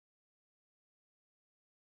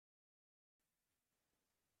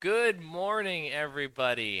Good morning,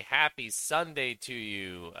 everybody. Happy Sunday to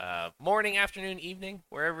you. Morning, afternoon, evening,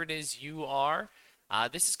 wherever it is you are.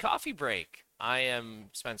 This is Coffee Break. I am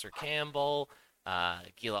Spencer Campbell,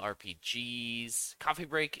 Gila RPGs. Coffee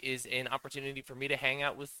Break is an opportunity for me to hang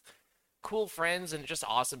out with cool friends and just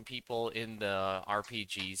awesome people in the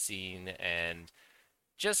RPG scene and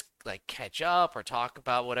just like catch up or talk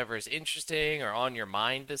about whatever is interesting or on your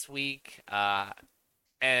mind this week.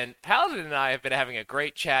 And Paladin and I have been having a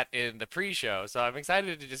great chat in the pre-show, so I'm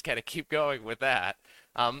excited to just kind of keep going with that.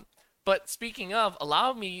 Um, but speaking of,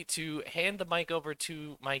 allow me to hand the mic over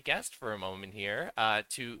to my guest for a moment here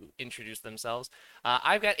to introduce themselves.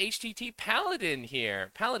 I've got HTTPaladin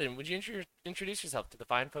here. Paladin, would you introduce yourself to the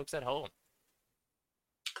fine folks at home?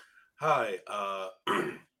 Hi,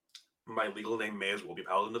 my legal name may as well be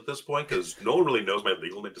Paladin at this point because no one really knows my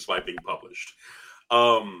legal name despite being published.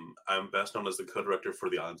 I'm best known as the co-director for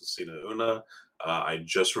the Islands of Sina Una. I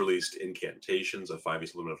just released Incantations, a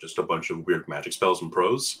 5e limit of just a bunch of weird magic spells and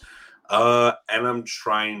prose. And I'm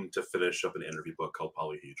trying to finish up an interview book called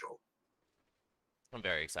Polyhedral. I'm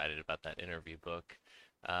very excited about that interview book.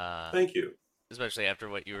 Uh, Thank you. Especially after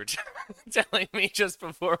what you were telling me just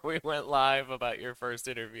before we went live about your first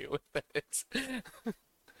interview with it.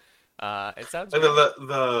 It sounds Like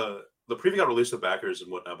great. the preview got released to backers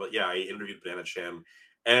and whatnot, but yeah, I interviewed Banana Chan,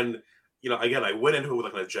 and again, I went into it with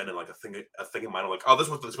like an agenda, like a thing in mind. I'm like, oh, this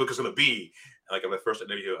is what this book is going to be. And like in my first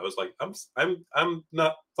interview, I was like, I'm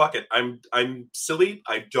not fuck it. I'm silly.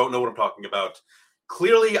 I don't know what I'm talking about.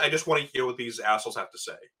 Clearly, I just want to hear what these assholes have to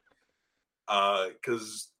say.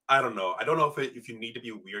 Because I don't know. I don't know if you need to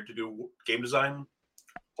be weird to do game design,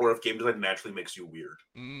 or if game design naturally makes you weird.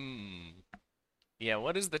 Mm. Yeah,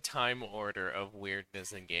 what is the time order of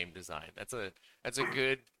weirdness in game design? That's a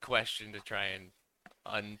good question to try and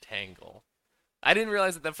untangle. I didn't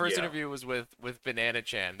realize that the first Yeah. interview was with Banana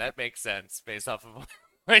Chan. That makes sense based off of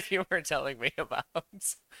what you were telling me about.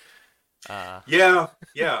 Uh, Yeah.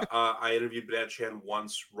 I interviewed Banana Chan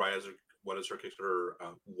once, right as what is her Kickstarter,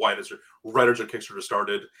 why does her writers her Kickstarter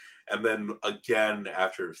started, and then again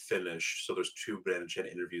after it finished. So there's two Banana Chan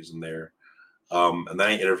interviews in there. And then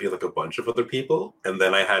I interviewed like a bunch of other people, and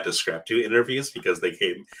then I had to scrap two interviews because those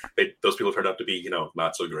people turned out to be,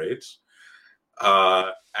 not so great.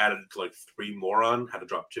 Added like three more on, had to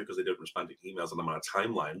drop two because they didn't respond to emails, and I'm on a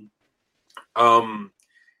timeline. Um,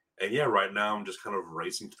 and yeah, right now I'm just kind of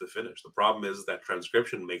racing to the finish. The problem is that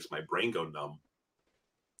transcription makes my brain go numb.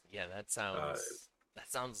 yeah, Uh, that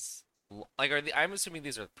sounds like I'm assuming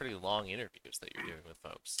these are pretty long interviews that you're doing with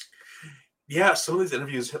folks. yeah, some of these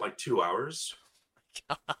interviews hit like 2 hours.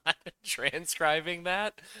 Transcribing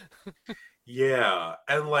that? Yeah,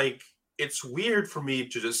 and like it's weird for me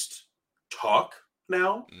to just talk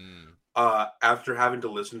now Mm. after having to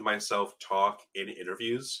listen to myself talk in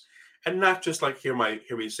interviews, and not just like hear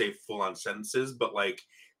me say full on sentences, but like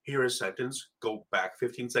hear a sentence, go back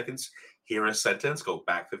 15 seconds, hear a sentence, go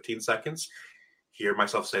back 15 seconds, hear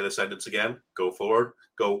myself say the sentence again, go forward,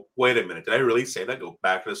 go, wait a minute, did I really say that? Go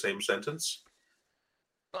back to the same sentence.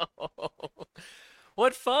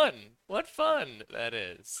 What fun! What fun that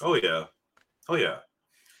is. Oh yeah. Oh yeah.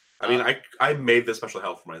 I mean, Uh, I made this special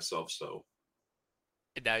help for myself, so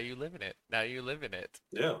Now you live in it. Now you live in it.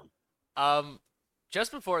 yeah. Um,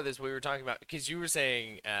 just before this, we were talking about because you were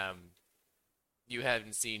saying you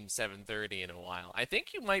hadn't seen 7:30 in a while. I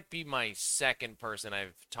think you might be my second person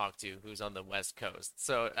I've talked to who's on the West Coast.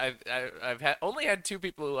 So I've only had two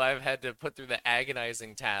people who I've had to put through the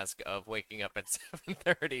agonizing task of waking up at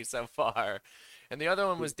 7:30 so far. And the other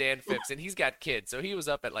one was Dan Phipps, and he's got kids, so he was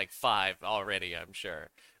up at like 5 already, I'm sure.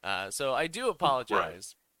 So I do Right.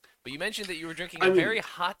 apologize. But you mentioned that you were drinking I a mean, very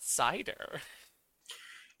hot cider.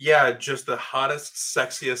 yeah, just the hottest,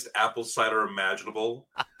 sexiest apple cider imaginable.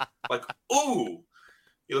 Like, ooh,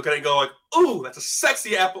 you look at it and go like, ooh, that's a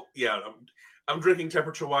sexy apple. Yeah, I'm drinking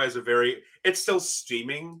temperature wise a very. It's still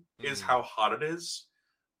steaming, is Mm. how hot it is.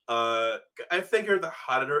 Uh, I figure the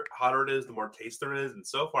hotter it is, the more taste there is, and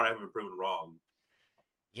so far I haven't been proven wrong.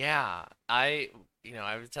 Yeah, I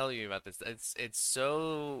was telling you about this. It's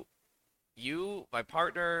so my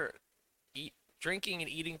partner, eat drinking and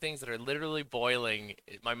eating things that are literally boiling.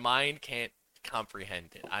 My mind can't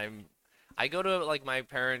comprehend it. I go to like my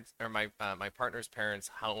parents or my partner's parents'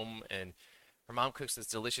 home, and her mom cooks this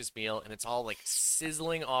delicious meal, and it's all like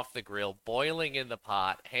sizzling off the grill, boiling in the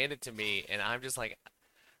pot. Hand it to me, and I'm just like,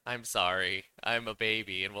 I'm sorry, I'm a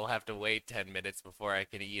baby, and we'll have to wait 10 minutes before I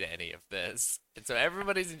can eat any of this. And so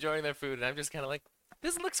everybody's enjoying their food, and I'm just kind of like,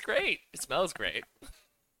 this looks great. It smells great.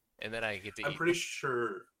 And then I get to I'm eat. pretty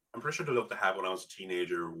sure. I'm pretty sure it developed a habit when I was a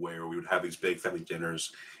teenager where we would have these big family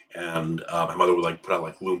dinners, and my mother would like put out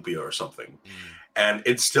like lumpia or something, Mm, and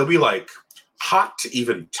it'd still be like hot to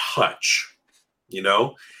even touch, you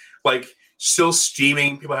know, like still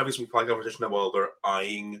steaming. People having some conversation while they're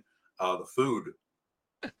eyeing the food.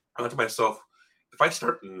 I thought to myself, if I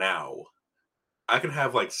start now, I can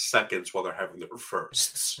have like seconds while they're having their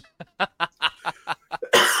firsts.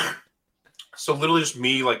 So literally just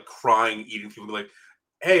me like crying, eating people be like,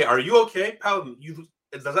 "Hey, are you okay, Paladin? You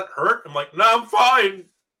does that hurt?" I'm like, "No, I'm fine."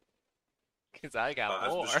 because I got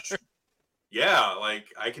more. Just, yeah, like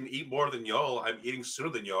I can eat more than y'all. I'm eating sooner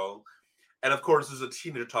than y'all. And of course, as a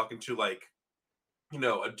teenager talking to like,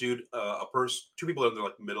 a dude, a person, two people in their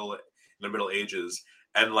like in their middle ages,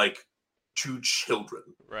 and like two children.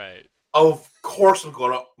 Right. Of course, I'm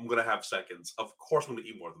gonna have seconds. Of course, I'm gonna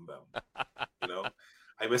eat more than them. You know,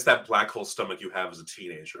 I miss that black hole stomach you have as a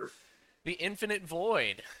teenager. The infinite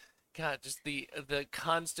void. God, just the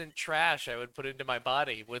constant trash I would put into my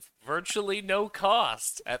body with virtually no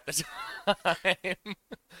cost at the time.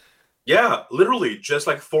 Yeah, literally, just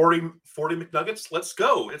like 40 McNuggets. Let's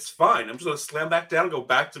go. It's fine. I'm just gonna slam back down and go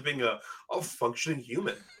back to being a functioning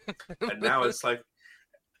human. And now it's like,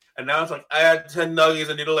 I had 10 nuggets.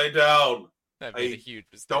 I need to lay down. I made a I huge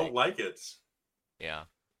don't mistake. like it. Yeah.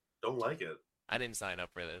 Don't like it. I didn't sign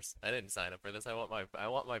up for this. I didn't sign up for this. I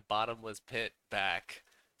want my bottomless pit back.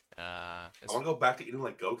 I want to go back to eating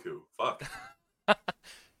like Goku. Fuck.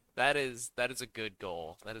 that is a good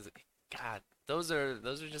goal. God. Those are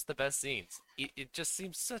just the best scenes. It just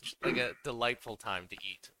seems such like a delightful time to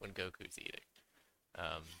eat when Goku's eating.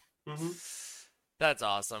 Um, Hmm. that's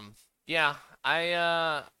awesome. Yeah,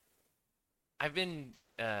 I've been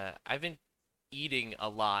eating a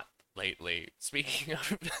lot lately. Speaking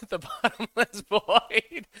of the bottomless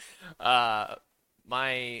void, uh,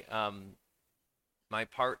 my my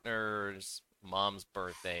partner's mom's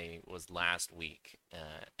birthday was last week,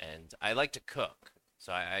 and I like to cook,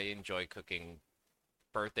 so I enjoy cooking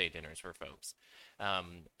birthday dinners for folks.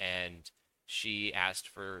 And she asked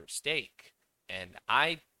for steak, and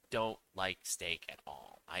I don't like steak at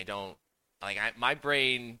all. I don't my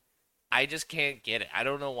brain. I just can't get it. I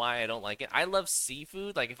don't know why I don't like it. I love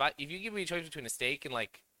seafood. Like if you give me a choice between a steak and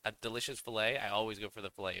like a delicious fillet, I always go for the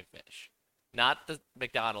fillet of fish. Not the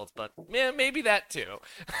McDonald's, but yeah, maybe that too.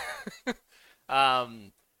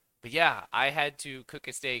 um, but yeah, I had to cook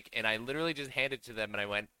a steak and I literally just handed it to them and I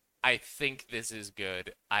went, I think this is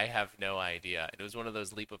good. I have no idea. It was one of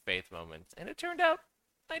those leap of faith moments, and it turned out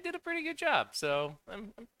I did a pretty good job. So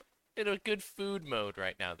I'm in a good food mode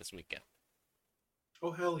right now this weekend.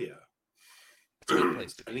 Oh hell yeah! It's a good I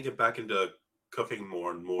place to need to be. get back into cooking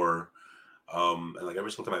more and more. And like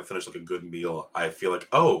every single time I finish like a good meal, I feel like,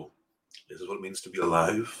 oh, this is what it means to be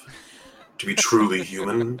alive, to be truly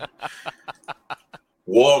human.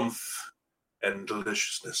 Warmth and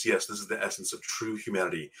deliciousness. Yes, this is the essence of true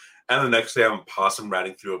humanity. And the next day, I'm possum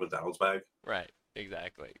ratting through a McDonald's bag. Right,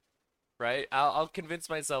 exactly. Right? I'll convince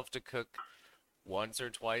myself to cook once or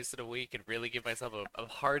twice in a week and really give myself a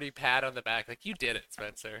hearty pat on the back. Like, you did it,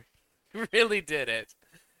 Spencer. You really did it.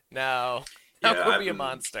 Now, now Yeah, go be a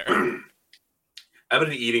monster. I've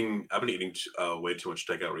been eating way too much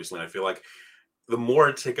takeout recently. I feel like the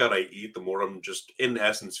more takeout I eat, the more I'm just in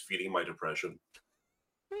essence feeding my depression.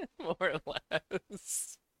 More or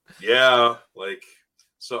less. Yeah, like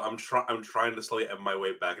so I'm trying to slowly end my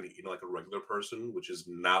way back into eating like a regular person, which is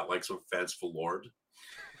not like some fanciful lord.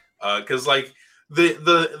 Because like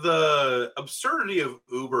the absurdity of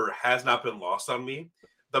Uber has not been lost on me.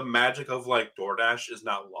 The magic of like DoorDash is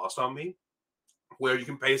not lost on me. Where you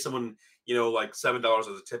can pay someone, like $7 as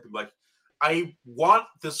a tip and be like, I want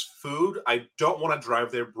this food. I don't want to drive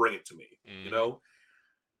there. Bring it to me. You Hmm. know,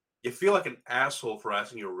 you feel like an asshole for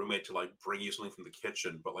asking your roommate to like bring you something from the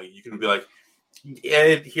kitchen, but like you can be like,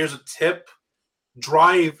 yeah, here's a tip.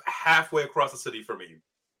 Drive halfway across the city for me.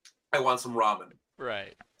 I want some ramen.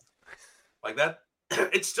 Right. Like that.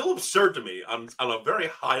 It's still absurd to me on a very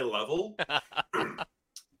high level.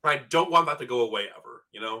 I don't want that to go away ever.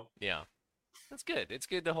 Yeah, that's good. It's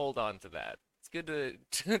good to hold on to that. It's good to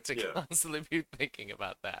Yeah. constantly be thinking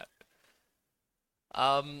about that.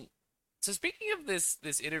 Um, so speaking of this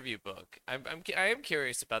interview book, I am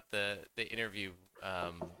curious about the interview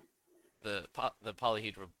the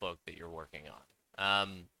polyhedra book that you're working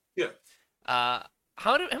on. Yeah. Uh,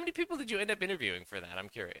 how many people did you end up interviewing for that? I'm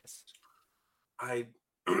curious. I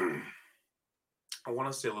I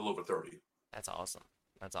want to say a little over 30. That's awesome.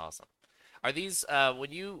 That's awesome. Are these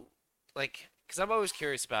when you like? Because I'm always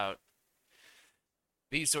curious about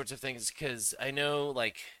these sorts of things because I know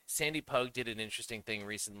like Sandy Pug did an interesting thing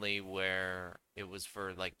recently where it was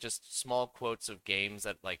for like just small quotes of games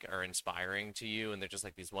that like are inspiring to you and they're just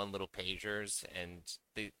like these one little pagers and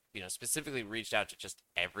they specifically reached out to just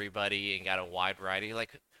everybody and got a wide variety.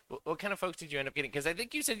 Like what kind of folks did you end up getting? Because I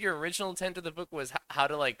think you said your original intent of the book was how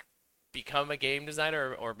to like become a game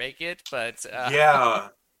designer or make it, but Yeah,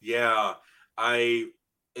 yeah. I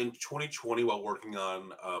in 2020 while working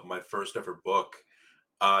on my first ever book,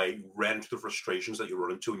 I ran into the frustrations that you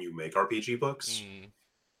run into when you make RPG books. mm,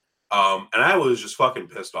 And I was just fucking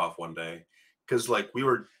pissed off one day because like we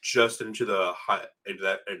were just into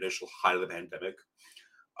that initial height of the pandemic.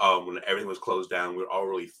 When everything was closed down, we were all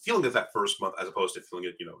really feeling it that first month as opposed to feeling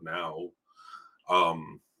it, now.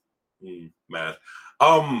 Um, Mad.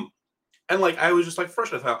 Um, and like I was just like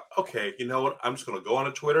first I thought, okay, you know what? I'm just gonna go on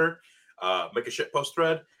a Twitter, make a shit post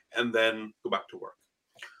thread, and then go back to work.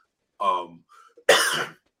 Um,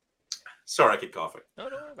 sorry, I keep coughing. no,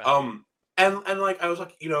 don't worry about it. And like I was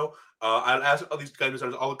like, I'd ask all these guys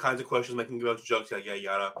all kinds of questions, making about jokes, yada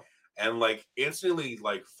yada, and like instantly,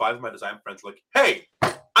 like five of my design friends were like, "Hey,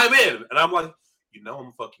 I'm in," and I'm like,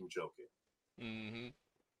 I'm fucking joking.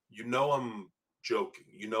 Mm-hmm. I'm joking.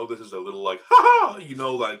 This is a little like, ha ha.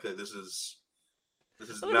 Like this is A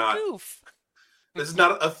little not goof.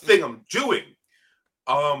 a thing I'm doing.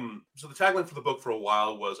 So the tagline for the book for a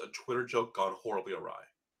while was a Twitter joke gone horribly awry.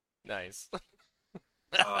 Nice.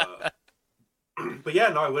 Uh, but yeah,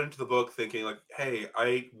 no, I went into the book thinking like, hey,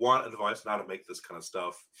 I want advice on how to make this kind of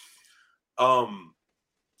stuff.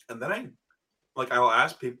 And then I'll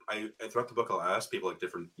ask people. Throughout the book, I'll ask people like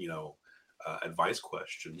different, advice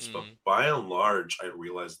questions. But Mm. by and large, I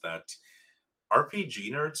realized that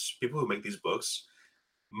RPG nerds, people who make these books,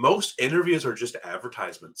 most interviews are just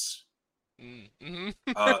advertisements. Mm-hmm.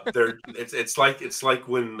 It's like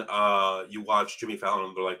when you watch Jimmy Fallon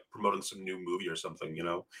and they're like promoting some new movie or something,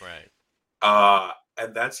 Right.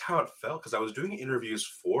 and that's how it felt because I was doing interviews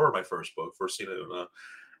for my first book, for Cena Una,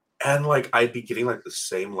 and like I'd be getting like the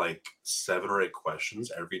same like 7 or 8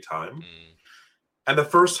 questions every time. Mm. And the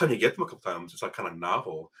first time you get them a couple times, it's like kind of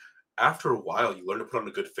novel. After a while, you learn to put on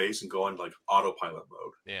a good face and go on like autopilot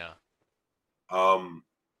mode. Yeah. Um,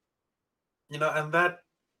 and that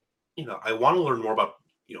I want to learn more about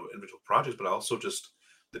individual projects, but also just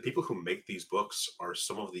the people who make these books are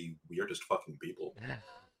some of the weirdest fucking people.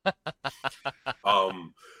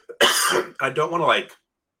 Um, I don't want to like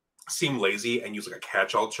seem lazy and use like a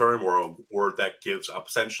catch-all term or a word that gives up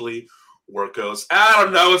essentially, where it goes, I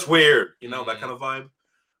don't know, it's weird, that Mm. kind of vibe.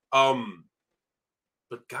 Um,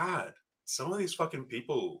 but God, some of these fucking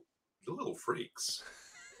people, they're little freaks.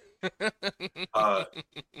 Uh,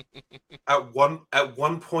 at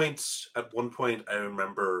one point, I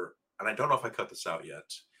remember, and I don't know if I cut this out yet.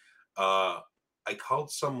 Uh, I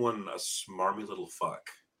called someone a smarmy little fuck,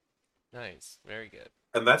 Nice. Very good.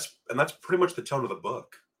 and that's pretty much the tone of the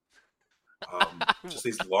book. Just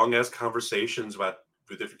these long ass conversations about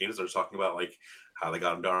the different games they're talking about, like how they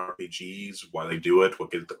got into RPGs, why they do it,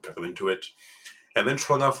 what got them into it, and then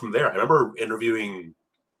trailing off from there. I remember interviewing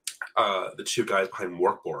the two guys behind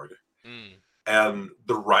Morkborg, Mm. and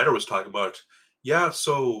the writer was talking about, yeah,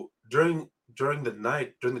 so during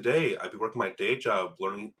the day, I'd be working my day job,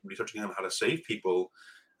 learning, researching on how to save people,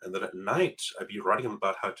 and then at night, I'd be writing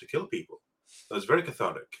about how to kill people. It was very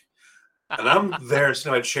cathartic. And I'm there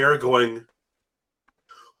sitting in my chair going,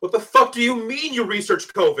 what the fuck do you mean you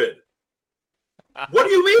researched COVID? What do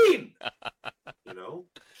you mean? You know?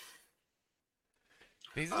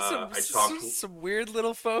 These are some, I talked, some weird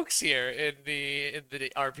little folks here in the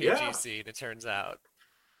RPG yeah. scene. It turns out.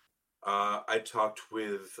 I talked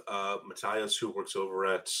with Matthias, who works over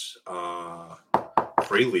at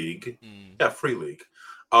Free League. Mm. Yeah, Free League.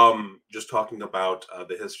 Just talking about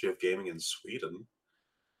the history of gaming in Sweden,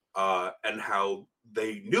 and how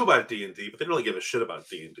they knew about D&D, but they didn't really give a shit about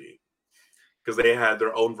D&D because they had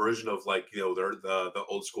their own version of like their the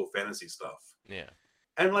old school fantasy stuff, Yeah.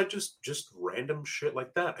 and like just random shit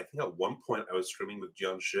like that. I think at one point I was screaming with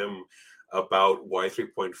John Shim about why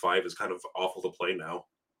 3.5 is kind of awful to play now.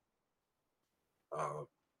 Uh,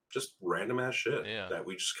 just random ass shit Yeah. that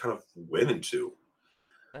we just kind of went into.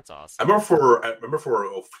 That's I awesome. remember for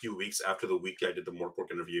a few weeks after the week I did the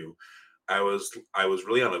Morkborg interview, I was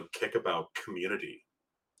really on a kick about community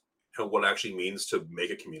and what it actually means to make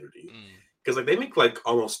a community. Mm. Because like they make like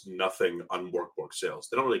almost nothing on Morkborg sales.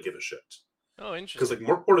 They don't really give a shit. Oh, Because like interesting.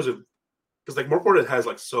 Morkborg has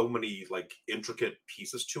like so many like intricate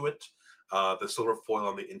pieces to it. The silver foil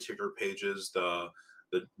on the interior pages, the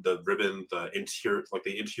ribbon, the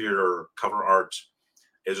interior cover art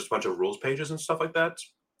is just a bunch of rules pages and stuff like that.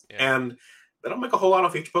 Yeah. And they don't make a whole lot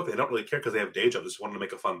off each book. They don't really care because they have day jobs. They just want to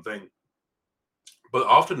make a fun thing. But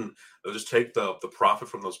often they'll just take the profit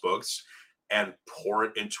from those books and pour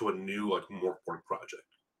it into a new like more work project.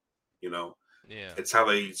 You know, Yeah. it's how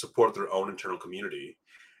they support their own internal community.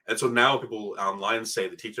 And so now people online say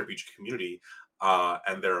the TTRPG community,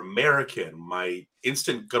 and they're American. My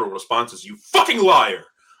instant guttural response is, "You fucking liar!"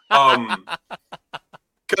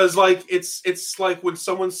 Because like it's like when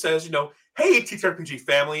someone says, "Hey, TTRPG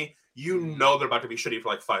family," they're about to be shitty for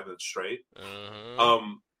like 5 minutes straight. Uh-huh.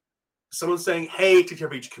 Um, Someone saying, "Hey,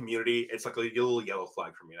 TTRPG community," it's like a little yellow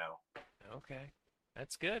flag for me now. Okay,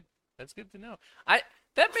 that's good. That's good to know. I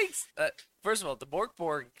that makes first of all, the Borg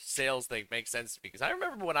sales thing makes sense to me because I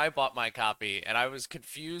remember when I bought my copy and I was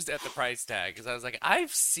confused at the price tag because I was like,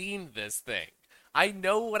 I've seen this thing. I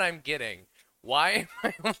know what I'm getting. Why am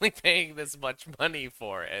I only paying this much money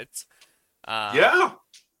for it? Uh, Yeah,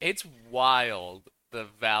 it's wild the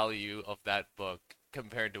value of that book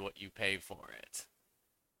compared to what you pay for it.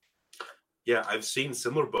 yeah, I've seen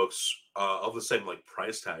similar books of the same like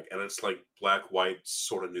price tag, and it's like black, white,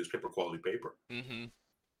 sort of newspaper quality paper, Mm-hmm.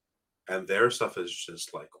 and their stuff is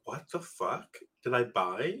just like, what the fuck did I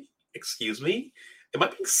buy? Excuse me, am I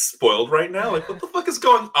being spoiled right now? Like, what the fuck is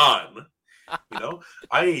going on? You know,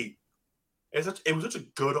 I it was such a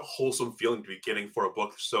good, wholesome feeling to be getting for a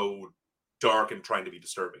book so dark and trying to be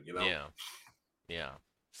disturbing. Yeah. Yeah.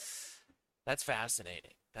 That's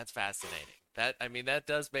fascinating. That's fascinating. That I mean, that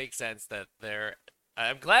does make sense that they're.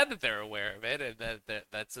 I'm glad that they're aware of it and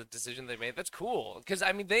that's a decision they made. That's cool because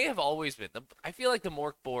I mean they have always been. I feel like the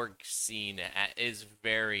Morkborg scene is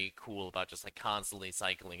very cool about just like constantly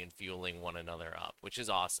cycling and fueling one another up, which is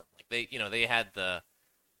awesome. Like they had the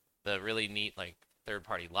really neat like third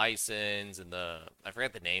party license and the I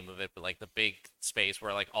forget the name of it, but like the big space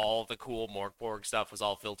where like all the cool Morkborg stuff was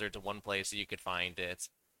all filtered to one place so you could find it.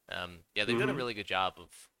 Yeah, they've done a Mm-hmm. really good job of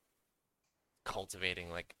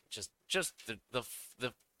cultivating like just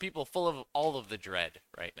the people full of all of the dread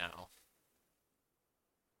right now.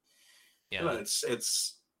 You know, Yeah.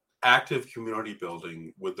 it's active community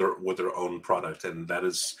building with their own product, and that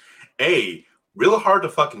is a real hard to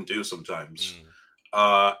fucking do sometimes.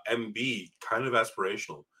 Mm, And B, kind of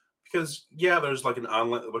aspirational because yeah, there's like a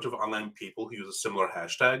bunch of online people who use similar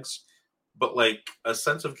hashtags, but like a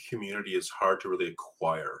sense of community is hard to really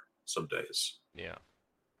acquire some days. yeah.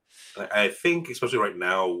 I think, especially right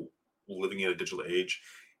now, living in a digital age,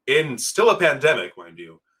 in still a pandemic, mind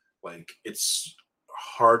you, like it's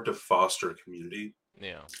hard to foster a community,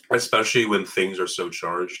 Yeah. especially when things are so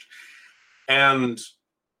charged. And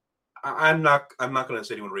I'm not going to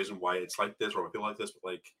say anyone reason why it's like this or I feel like this,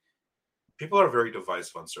 but like people are very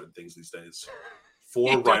divisive on certain things these days, for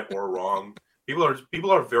Yeah. right or wrong.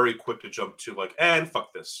 People are very quick to jump to like and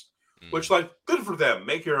fuck this, which Mm, like good for them.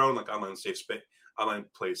 Make your own like online safe space, online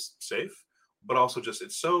place safe, but also just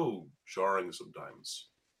it's so jarring sometimes,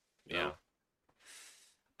 you yeah. know.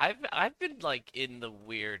 I've been like in the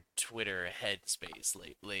weird Twitter headspace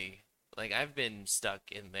lately. Like I've been stuck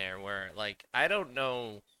in there where like I don't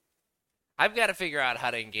know. I've got to figure out how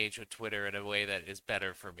to engage with Twitter in a way that is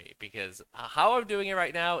better for me because how I'm doing it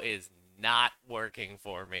right now is not working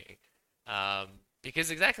for me. Because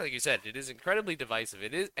exactly like you said, it is incredibly divisive.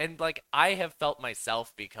 It is, and like I have felt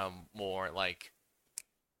myself become more like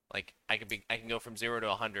I can go from 0 to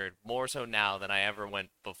 100 more so now than I ever went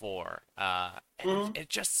before. And Mm-hmm. it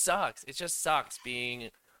just sucks. It just sucks being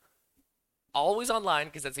always online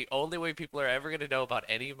because that's the only way people are ever going to know about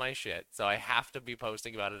any of my shit. So I have to be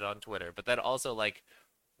posting about it on Twitter. But then also like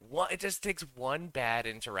it just takes one bad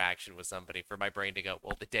interaction with somebody for my brain to go,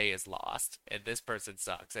 well, the day is lost and this person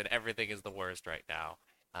sucks and everything is the worst right now.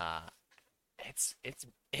 Uh, it's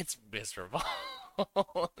miserable,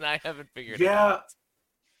 and I haven't figured it out.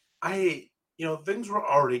 Yeah, I things were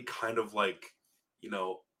already kind of like you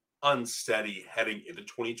know unsteady heading into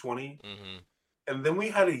 2020. Hmm. And then we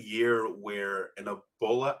had a year where an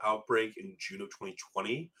Ebola outbreak in June of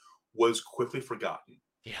 2020 was quickly forgotten.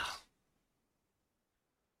 Yeah,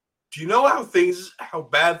 Do you know how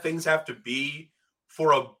bad things have to be for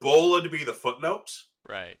Ebola to be the footnote?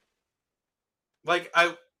 right. Like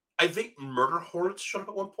I think murder hornets showed up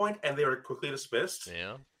at one point and they were quickly dismissed.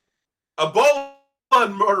 Yeah, Ebola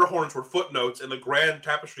and murder hornets were footnotes in the grand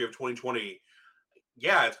tapestry of 2020.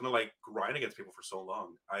 Yeah, it's gonna like grind against people for so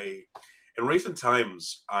long. In recent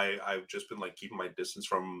times, I've just been like keeping my distance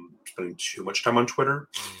from spending too much time on Twitter.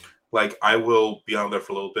 mm, Like I will be on there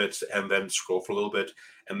for a little bit and then scroll for a little bit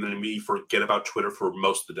and then me forget about Twitter for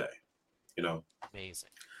most of the day. You know, amazing.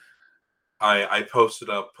 I posted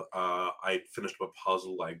up. I finished up a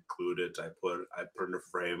puzzle. I glued it. I put it in a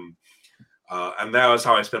frame. And that was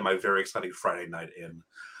how I spent my very exciting Friday night in.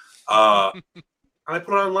 And I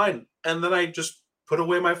put it online, and then I just put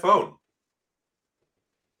away my phone.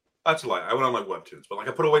 That's a lie. I went on like webtoons, but like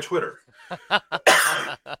I put away Twitter. Because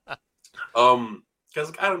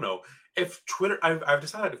I don't know if Twitter. I've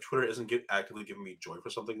decided if Twitter isn't actively giving me joy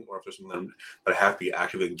for something, or if there's something that I have to be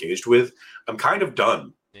actively engaged with, I'm kind of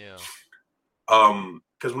done. Yeah.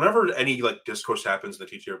 Because whenever any like discourse happens in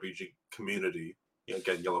the TTRPG community,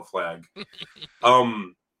 again, yellow flag.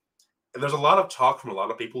 There's a lot of talk from a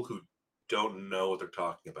lot of people who don't know what they're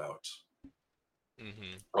talking about.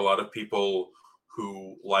 Mm-hmm. A lot of people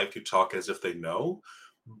who like to talk as if they know,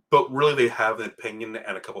 but really they have an opinion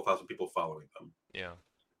and a couple thousand people following them. Yeah.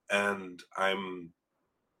 And I'm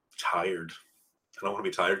tired. I don't want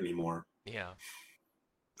to be tired anymore. Yeah.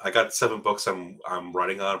 I got 7 books I'm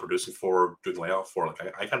writing on, producing for, doing layout for.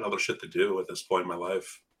 Like I got other shit to do at this point in my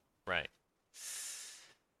life. Right.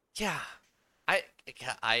 Yeah. I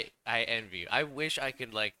I envy you. I wish I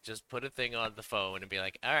could like just put a thing on the phone and be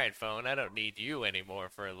like, "All right, phone, I don't need you anymore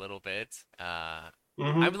for a little bit." I'm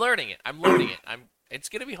learning it. I'm learning it. It's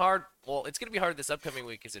gonna be hard. Well, it's gonna be hard this upcoming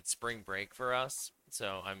week because it's spring break for us.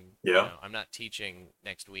 So Yeah. I'm not teaching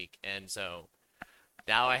next week, and so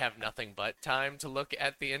now I have nothing but time to look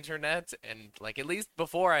at the internet, and like at least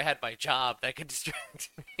before I had my job that could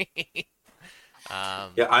distract me.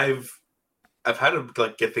 Yeah, I've had to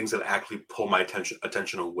like get things that actually pull my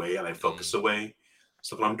attention away and I focus away.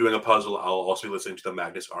 So when I'm doing a puzzle, I'll also be listening to the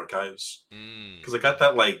Magnus Archives because I got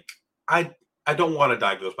that like I don't want to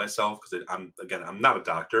diagnose myself because I'm not a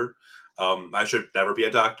doctor. I should never be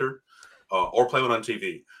a doctor or play one on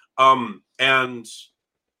TV. And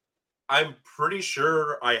I'm pretty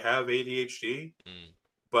sure I have ADHD,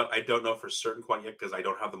 but I don't know for certain quite yet because I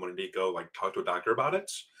don't have the money to go like talk to a doctor about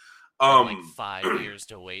it. And like 5 years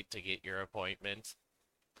to wait to get your appointment.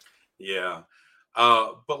 Yeah.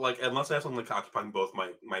 But like unless I have something like occupying both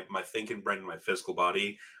my thinking brain and my physical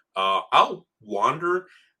body, I'll wander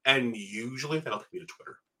and usually that'll take me to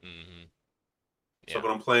Twitter. Mm-hmm. So Yeah.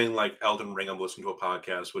 when I'm playing like Elden Ring, I'm listening to a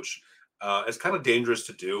podcast, which is kind of dangerous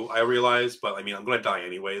to do, I realize, but I mean I'm gonna die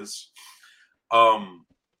anyways.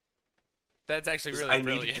 That's actually really I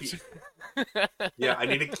need to brilliant. yeah,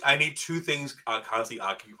 I need 2 things constantly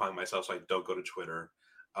occupying myself so I don't go to Twitter.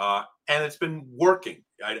 And it's been working.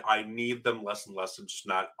 I need them less and less and just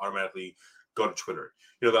not automatically go to Twitter.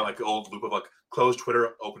 You know, that like old loop of like close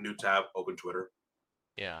Twitter, open new tab, open Twitter.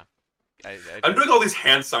 Yeah. I'm doing all these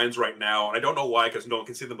hand signs right now, and I don't know why because no one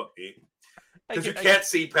can see them but me. Because you can't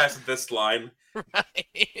see past this line.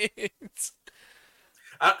 Right.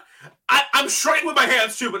 I'm shrugging with my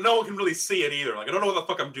hands too, but no one can really see it either. Like I don't know what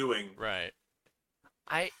the fuck I'm doing. Right.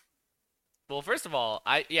 Well, first of all,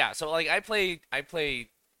 so like I play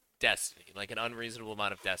Destiny, like an unreasonable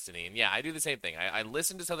amount of Destiny, and yeah, I do the same thing. I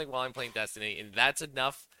listen to something while I'm playing Destiny, and that's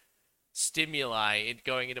enough stimuli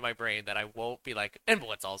going into my brain that I won't be like, and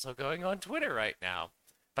what's also going on Twitter right now.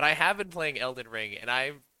 But I have been playing Elden Ring, and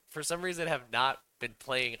I, for some reason, have not been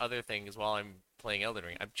playing other things while I'm playing Elden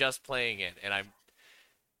Ring. I'm just playing it, and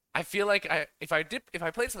I feel like if I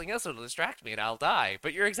play something else, it'll distract me and I'll die.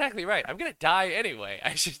 But you're exactly right. I'm gonna die anyway.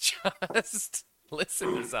 I should just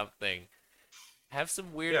listen to something. Have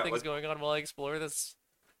some weird things going on while I explore this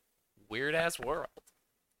weird ass world.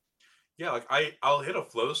 Yeah, like I'll hit a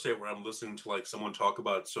flow state where I'm listening to like someone talk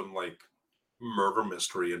about some like murder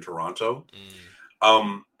mystery in Toronto.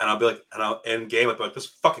 And I'll be like, and I'll end game. I'll be like,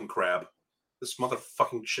 this fucking crab, this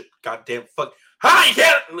motherfucking shit, goddamn fuck, hi, you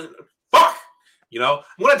can't, fuck, you know,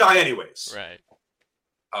 I'm gonna die anyways. Right.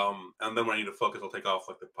 And then when I need to focus, I'll take off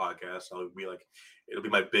like the podcast. I'll be like, it'll be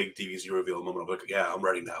my big DBZ reveal moment. I'll be like, yeah, I'm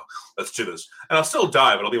ready now. Let's do this. And I'll still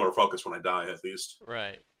die, but I'll be more focused when I die, at least.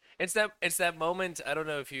 Right. It's that moment. I don't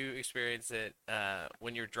know if you experience it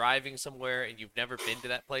when you're driving somewhere and you've never been to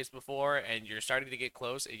that place before, and you're starting to get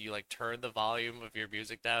close, and you like turn the volume of your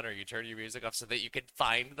music down, or you turn your music off so that you can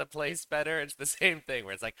find the place better. It's the same thing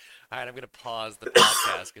where it's like, all right, I'm gonna pause the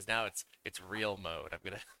podcast because now it's real mode.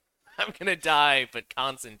 I'm gonna die, but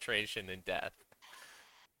concentration and death.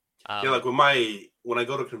 Yeah, like when I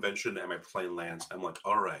go to a convention and my plane lands, I'm like,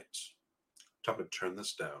 all right, time to turn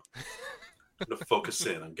this down. I'm gonna focus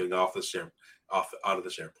in. I'm getting off out of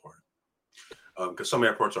this airport. Because some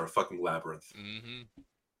airports are a fucking labyrinth. Mm-hmm.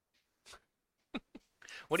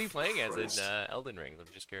 What are you playing as in Elden Ring? I'm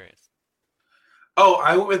just curious. Oh,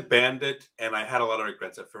 I went with Bandit, and I had a lot of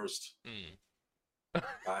regrets at first.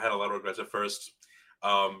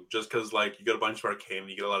 Just because like you get a bunch of arcane,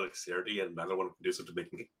 you get a lot of dexterity, and neither one conducive to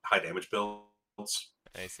making high damage builds.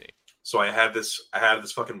 I see. So I had this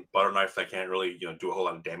fucking butter knife that I can't really do a whole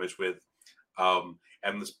lot of damage with.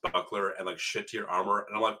 and this buckler and like shit to your armor,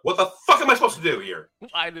 and I'm like, what the fuck am I supposed to do here?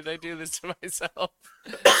 Why did I do this to myself?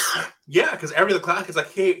 Yeah, because every other class is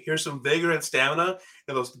like, hey, here's some vigor and stamina,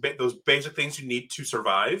 and those basic things you need to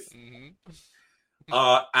survive. Mm-hmm.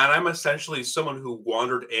 And I'm essentially someone who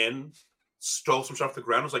wandered in, stole some stuff off the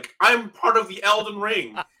ground, was like, I'm part of the Elden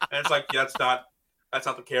Ring, and it's like, yeah, that's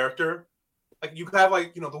not the character. Like you have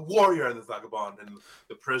like the warrior and the vagabond and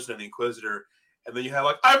the prisoner and the inquisitor, and then you have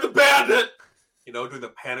like I'm the bandit, doing the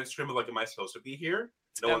panic scream of like, am I supposed to be here?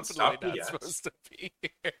 No one Definitely stopped me not yet. supposed to be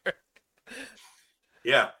here.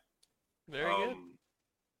 Yeah. Very good.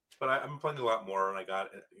 But I'm playing a lot more, and I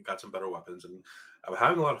got some better weapons, and I'm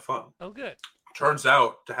having a lot of fun. Oh, good. Turns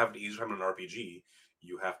out to have an easier time in an RPG,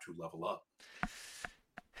 you have to level up.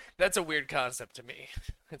 That's a weird concept to me.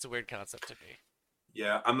 It's a weird concept to me.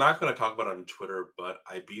 Yeah, I'm not going to talk about it on Twitter, but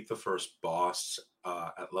I beat the first boss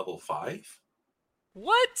at level 5.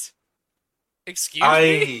 What? Excuse me?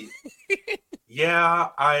 I yeah,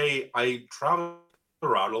 I traveled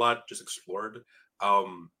around a lot, just explored,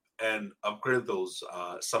 and upgraded those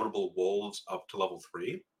summonable wolves up to level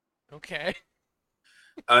 3. Okay.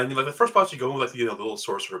 And like the first boss, you go in with like the little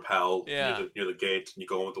sorcerer pal Yeah. near the gate, and you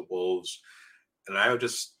go in with the wolves. And I would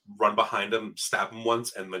just run behind him, stab him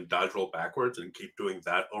once, and then dodge roll backwards, and keep doing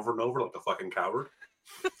that over and over like a fucking coward.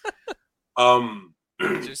 Just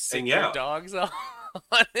And sick your yeah, dogs on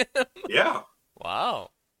him. yeah, Wow.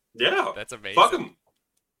 yeah. That's Fuck amazing. him.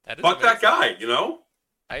 That is Fuck that amazing. guy.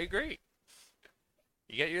 I agree.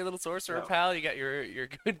 You got your little sorcerer Yeah. pal. You got your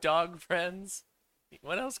good dog friends.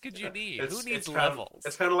 What else could you Yeah. need? Who needs It's levels?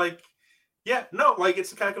 kind of like, yeah, no, like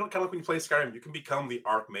it's kind of like when you play Skyrim, you can become the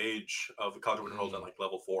Archmage of the College of Winterhold at like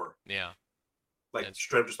level 4, Yeah, like that's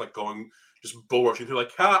straight true. up just like going just bulwarking through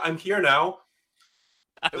like, ha, I'm here now.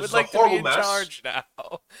 I This would is a like to be horrible in mess. charge now.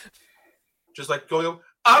 Just like going,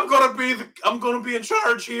 I'm gonna be in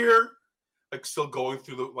charge here. Like still going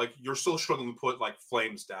through like you're still struggling to put like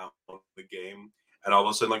flames down on the game, and all of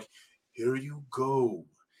a sudden like, here you go.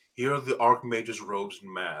 Here are the Archmage's robes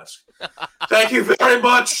and mask. Thank you very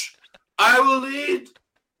much. I will lead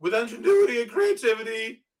with ingenuity and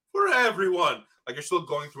creativity for everyone. Like you're still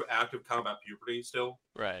going through active combat puberty still.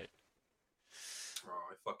 Right. Oh,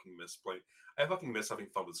 I fucking miss playing. I fucking miss having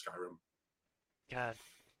fun with Skyrim. God,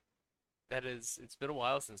 it's been a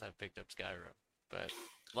while since I've picked up Skyrim, but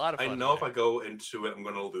a lot of I fun in know if there. I go into it, I'm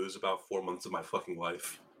going to lose about 4 months of my fucking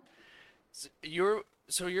life. You're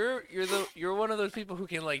one of those people who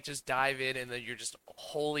can like just dive in and then you're just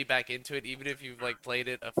wholly back into it, even if you've like played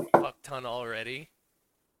it a fuck ton already.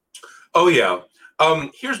 Oh yeah.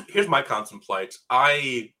 Here's my contemplate.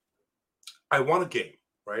 I want a game,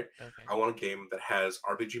 right? Okay. I want a game that has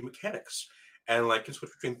RPG mechanics and like can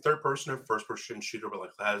switch between third person and first person shooter, but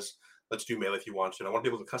like let's do melee if you want to. And I want to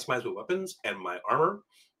be able to customize my weapons and my armor.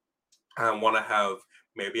 I want to have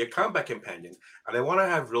maybe a combat companion, and I want to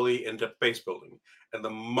have really in-depth base building. And the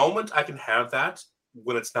moment I can have that,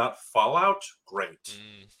 when it's not Fallout, great.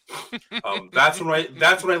 That's when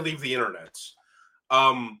I leave the internet.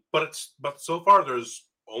 But so far there's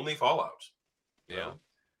only Fallout. You Yeah.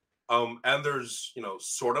 know? And there's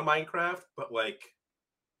sort of Minecraft, but like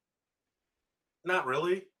not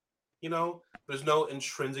really. There's no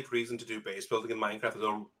intrinsic reason to do base building in Minecraft. There's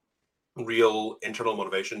no real internal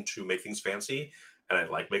motivation to make things fancy, and I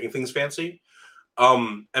like making things fancy.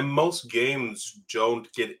 And most games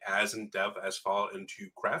don't get as in depth as Fallout into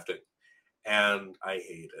crafting, and I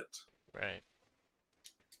hate it. Right.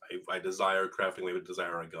 I desire crafting. I would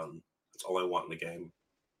desire a gun. That's all I want in a game.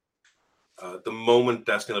 The moment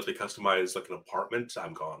Destiny lets me customize like an apartment,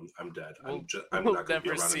 I'm gone. I'm dead. I'm We'll not going to be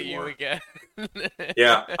never around see you anymore. again.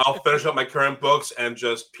 Yeah, I'll finish up my current books and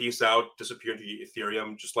just peace out, disappear into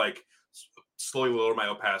Ethereum, just like slowly lower my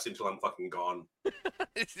opacity until I'm fucking gone.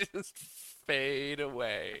 Just fade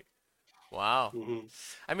away. Wow. Mm-hmm.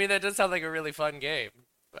 I mean, that does sound like a really fun game.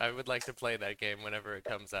 I would like to play that game whenever it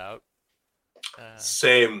comes out.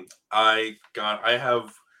 Same. I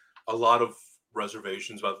have a lot of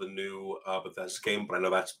reservations about the new Bethesda game, but I know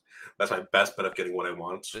that's my best bet of getting what I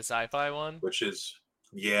want, The sci-fi one? which is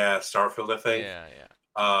Starfield, I think. Yeah,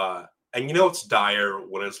 yeah. And it's dire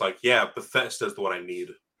when it's like, yeah, Bethesda's the one I need.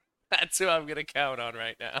 That's who I'm gonna count on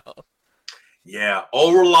right now. Yeah,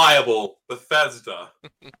 all reliable Bethesda.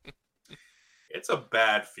 It's a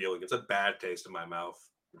bad feeling. It's a bad taste in my mouth.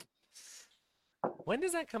 When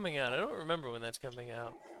is that coming out? I don't remember when that's coming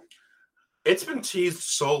out. It's been teased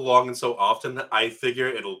so long and so often that I figure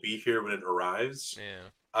it'll be here when it arrives.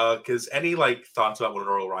 Yeah. Because any like thoughts about when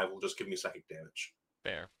it'll arrive will just give me psychic damage.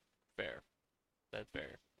 Fair. Fair. That's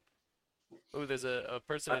fair. Oh, there's a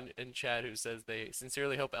person I, in chat who says they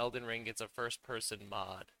sincerely hope Elden Ring gets a first-person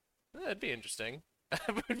mod. That'd be interesting.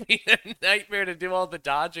 That would be a nightmare to do all the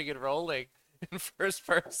dodging and rolling in first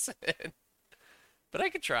person. But I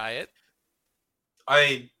could try it.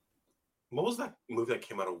 I what was that movie that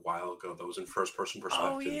came out a while ago that was in first person Oh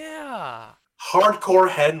perspective? yeah. Hardcore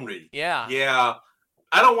Henry. Yeah. Yeah,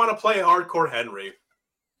 I don't want to play Hardcore Henry.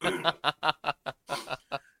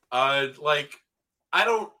 Like I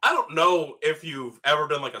don't know if you've ever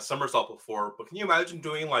done like a somersault before, but can you imagine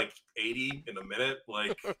doing like 80 in a minute?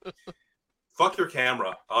 Like, fuck your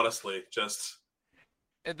camera, honestly. Just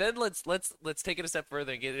And then let's take it a step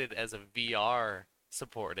further and get it as a VR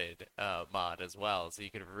supported mod as well, so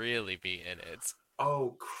you could really be in it.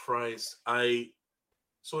 oh Christ. I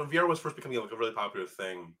so when VR was first becoming like a really popular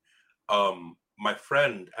thing, my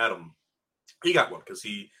friend Adam, he got one because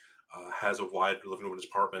he has a wide living room in his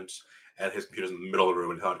apartment and his computer's in the middle of the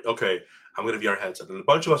room. And he thought, okay, I'm going to VR headset. And a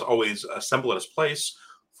bunch of us always assemble at his place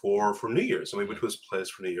for New Year's. And we went Mm. to his place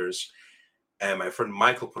for New Year's, and my friend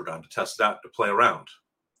Michael put it on to test it out to play around.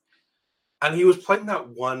 And he was playing that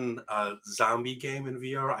one zombie game in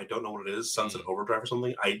VR. I don't know what it is, Sunset Mm. Overdrive or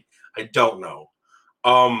something. I don't know.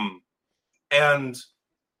 Um, and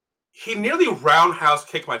he nearly roundhouse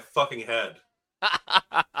kicked my fucking head.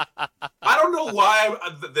 I don't know why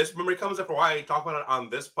this memory comes up or why I talk about it on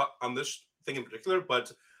this thing in particular,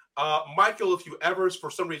 but Michael, if you ever for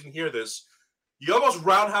some reason hear this, you almost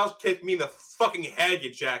roundhouse kicked me in the fucking head,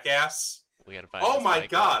 you jackass. We gotta find Oh this my Michael.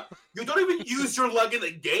 god. You don't even use your leg in the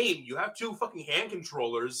game. You have two fucking hand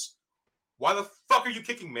controllers. Why the fuck are you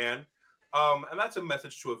kicking, man? And that's a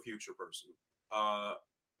message to a future person. Uh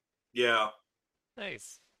yeah.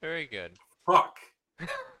 Nice. Very good. Fuck.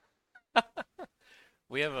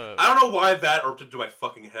 We have a I don't know why that irked into my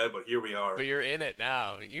fucking head, but here we are. but you're in it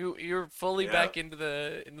now. You're fully Yeah. back into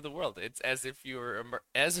the world. It's as if you were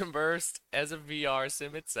as immersed as a VR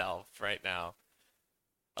sim itself right now.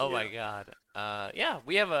 Oh my Yeah. God. Yeah,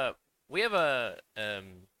 we have a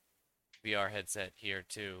VR headset here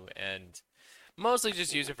too, and mostly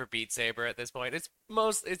just use it for Beat Saber at this point. It's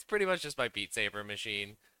pretty much just my Beat Saber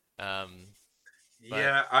machine. Um, but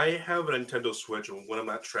Yeah, I have a Nintendo Switch, and when I'm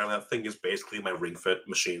not traveling, that thing is basically my Ring Fit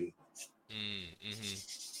machine. mm-hmm.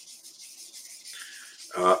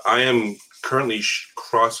 I am currently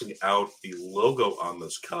crossing out the logo on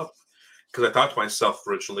this cup because I thought to myself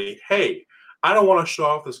originally, "Hey, I don't want to show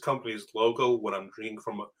off this company's logo when I'm drinking,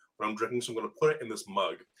 so I'm going to put it in this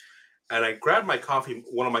mug." And I grabbed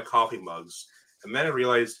one of my coffee mugs, and then I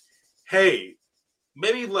realized, "Hey,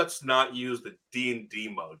 maybe let's not use the D&D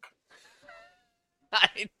mug."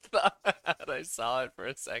 I thought I saw it for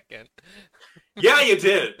a second. Yeah, you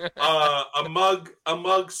did. A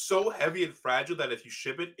mug so heavy and fragile that if you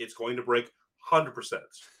ship it, it's going to break 100%.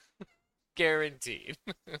 Guaranteed.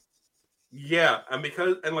 Yeah, and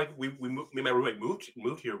like me and my roommate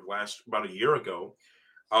moved here last about a year ago.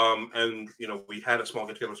 And we had a small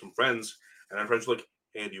get together with some friends, and our friends were like,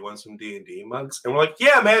 "Hey, do you want some D&D mugs?" And we're like,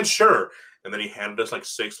 "Yeah, man, sure." And then he handed us like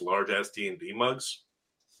 6 large ass D&D mugs.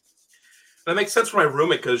 And that makes sense for my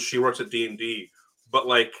roommate because she works at D&D, but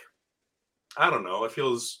like I don't know, it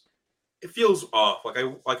feels off.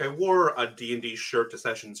 Like I wore a D&D shirt to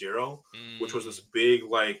session 0, which was this Mm. big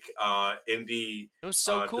like indie It was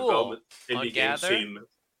so development cool on indie game Gather. scene.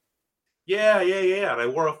 Yeah, yeah, yeah. And I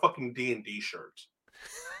wore a fucking D&D shirt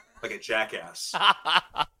like a jackass.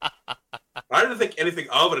 I didn't think anything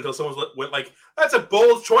of it until someone went like, "That's a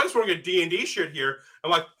bold choice wearing a D&D shirt here." I'm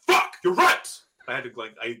like, "Fuck, you're right." I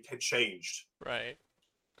had changed. Right.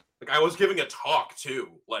 Like I was giving a talk too.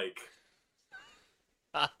 Like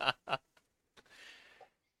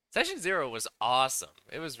Session Zero was awesome.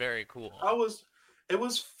 It was very cool. I was, it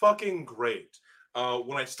was fucking great.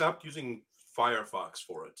 When I stopped using Firefox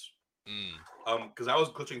for it, Mm. because I was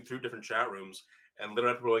glitching through different chat rooms, and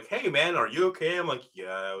literally people were like, "Hey man, are you okay?" I'm like, "Yeah,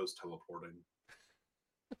 I was teleporting.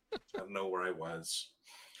 I don't know where I was."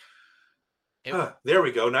 It There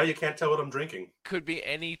we go. Now you can't tell what I'm drinking. could be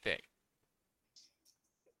anything.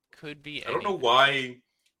 Could be I don't know anything. why. I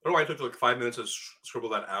don't know why it took like 5 minutes to scribble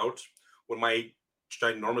that out when my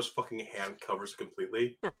ginormous fucking hand covers it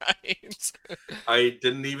completely. Right. I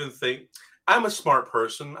didn't even think. I'm a smart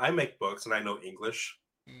person. I make books and I know English.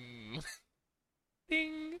 Mm.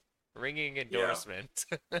 Ding. Ringing Yeah. endorsement.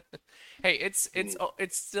 Hey, it's it's Mm. oh,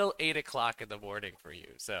 it's still 8 o'clock in the morning for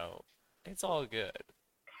you, so it's all good.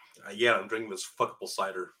 Yeah, I'm drinking this fuckable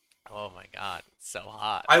cider. Oh my God, it's so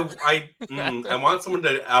hot. I want someone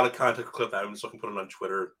to out of context clip that so I can put it on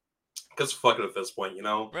Twitter. Because fuck it at this point,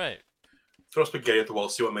 Right. throw spaghetti at the wall,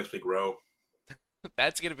 see what makes me grow.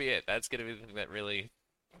 That's gonna be it. That's gonna be the thing that really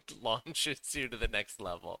launches you to the next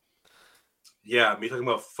level. Yeah, me talking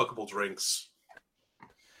about fuckable drinks.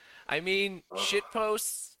 I mean, Ugh. shit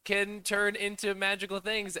posts can turn into magical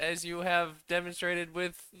things, as you have demonstrated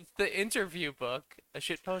with the interview book. A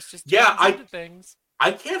shit post just Yeah, turns into things.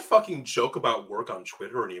 I can't fucking joke about work on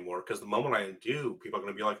Twitter anymore because the moment I do, people are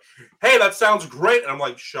gonna be like, "Hey, that sounds great," and I'm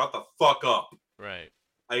like, "Shut the fuck up." Right.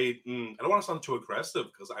 I don't want to sound too aggressive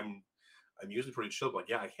because I'm usually pretty chill, but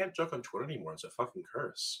yeah, I can't joke on Twitter anymore. It's a fucking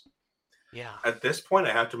curse. Yeah. At this point,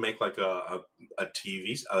 I have to make like a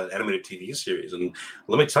TV, an animated TV series, and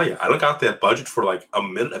let me tell you, I don't got that budget for like a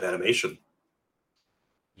minute of animation.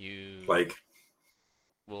 You Like,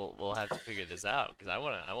 we'll have to figure this out because I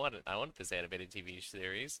want this animated TV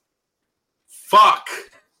series. fuck.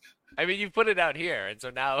 I mean, you put it out here, and so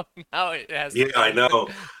now now it has to Yeah, I come. know.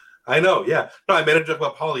 I know, yeah. No, I made a joke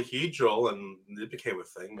about polyhedral, and it became a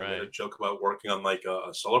thing. I made a Right. joke about working on like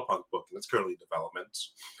a solar punk book, and it's currently in development.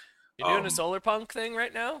 You're doing a Um, solar punk thing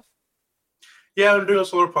right now? yeah, I'm doing a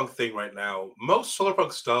solar punk thing right now. Most solar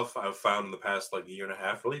punk stuff I've found in the past like year and a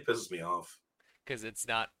half really pisses me off. Because it's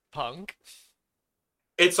not punk.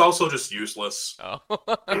 It's also just useless. Oh.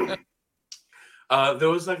 There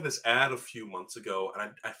was like this ad a few months ago,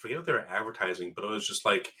 and I forget what they were advertising, but it was just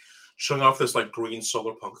like showing off this like green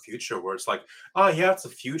solar punk future where it's like, oh yeah, it's the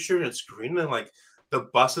future and it's green and like the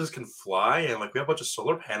buses can fly and like we have a bunch of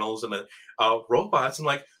solar panels and robots and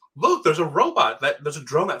like look, there's a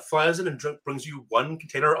drone that flies in and brings you one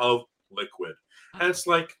container of liquid, and it's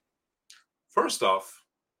like, first off,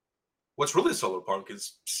 what's really solar punk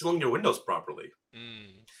is sealing your windows properly.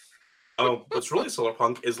 Mm. What's really solar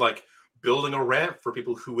punk is like building a ramp for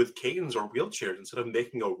people who with canes or wheelchairs instead of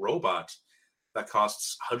making a robot that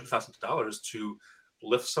costs $100,000 to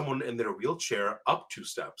lift someone in their wheelchair up 2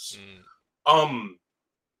 steps. Mm. Um,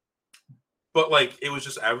 but like it was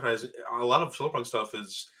just advertising. A lot of solar punk stuff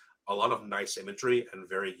is a lot of nice imagery and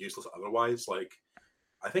very useless otherwise. Like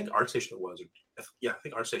I think ArtStation was, yeah, I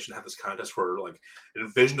think ArtStation had this contest where like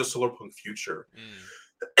envisioned a solar punk future.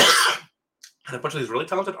 Mm. And a bunch of these really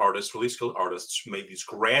talented artists, really skilled artists, made these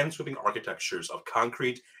grand sweeping architectures of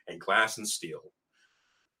concrete and glass and steel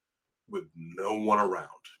with no one around.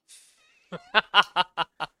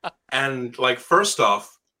 And like, first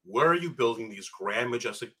off, where are you building these grand,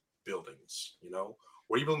 majestic buildings? You know,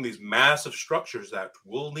 where are you building these massive structures that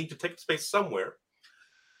will need to take space somewhere?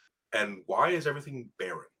 And why is everything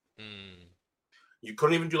barren? Mm. You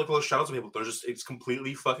couldn't even do like little shadows of people. They're just, it's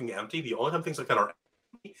completely fucking empty. The only time things like that are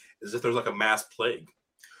empty is if there's like a mass plague.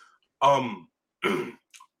 Um,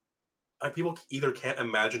 People either can't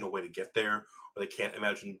imagine a way to get there or they can't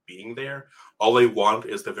imagine being there. All they want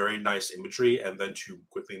is the very nice imagery and then to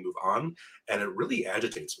quickly move on. And it really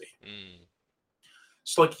agitates me. Mm.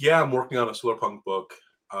 So, like, yeah, I'm working on a solar punk book,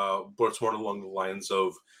 but it's more along the lines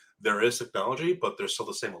of there is technology, but there's still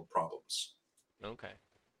the same old problems. Okay.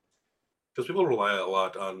 Because people rely a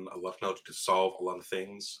lot on a left node to solve a lot of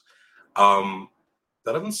things. Um,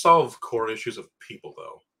 that doesn't solve core issues of people,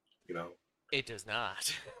 though. You know? It does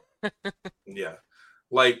not. Yeah.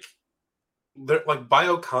 Like, there, like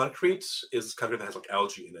bioconcrete is concrete that has like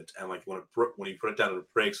algae in it, and like when you put it down and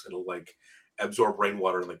it breaks, it'll like absorb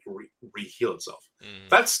rainwater and like re-heal itself. Mm.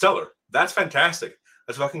 That's stellar. That's fantastic.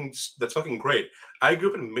 That's fucking great. I grew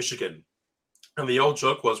up in Michigan, and the old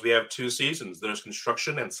joke was we have two seasons. There's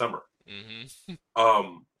construction and summer. Mm-hmm.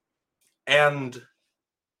 Um, and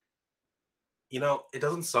it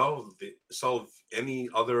doesn't solve any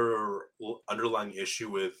other underlying issue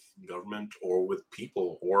with government or with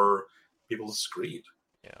people or people's greed.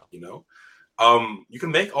 Yeah. You know, you can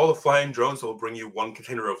make all the flying drones that will bring you one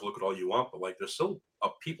container of liquid all you want, but like there's still a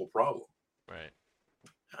people problem. Right.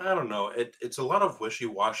 I don't know. It's a lot of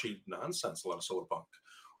wishy-washy nonsense. A lot of solar punk,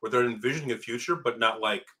 where they're envisioning a future, but not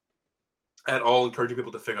like at all encouraging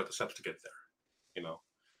people to figure out the steps to get there. You know.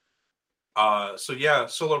 So yeah,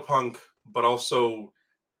 solar punk, but also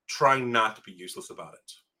trying not to be useless about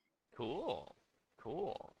it. Cool.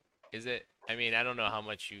 Cool. Is it? I mean, I don't know how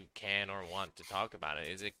much you can or want to talk about it.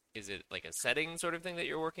 Is it like a setting sort of thing that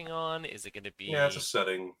you're working on? Is it going to Yeah, it's a be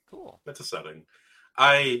setting. cool? It's a setting.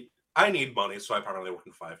 I I need money, so I primarily work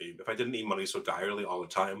in 5e. If I didn't need money so direly all the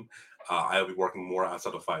time, I would be working more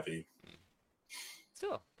outside of 5e. Mm.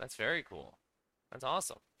 Still, that's very cool. That's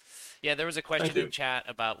awesome. Yeah, there was a Thank question in you. chat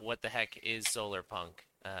about what the heck is solar punk,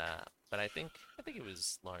 but I think it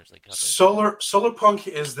was largely covered. Solar punk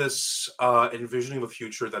is this envisioning of a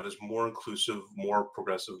future that is more inclusive, more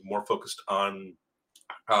progressive, more focused on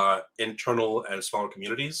internal and smaller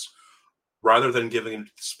communities, rather than giving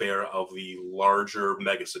into despair of the larger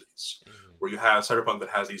megacities, Mm-hmm. where you have cyberpunk that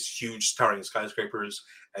has these huge towering skyscrapers,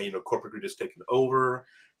 and corporate grid is taken over,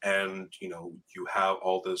 and you have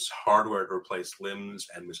all this hardware to replace limbs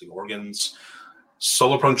and missing organs.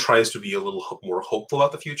 Solarpunk tries to be a little more hopeful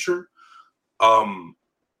about the future, and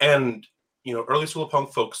early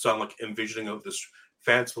Solarpunk focused on like envisioning of this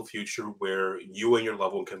fanciful future where you and your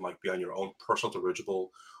loved one can like be on your own personal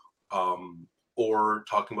dirigible, or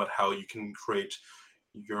talking about how you can create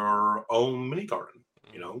your own mini garden.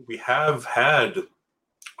 We have had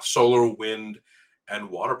solar, wind, and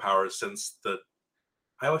water power since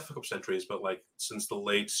I always fuck up centuries, but like since the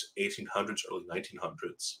late 1800s, early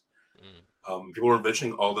 1900s. Mm-hmm. People were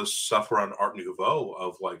envisioning all this stuff around Art Nouveau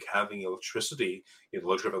of like having electricity, the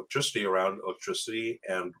luxury of electricity around electricity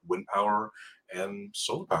and wind power and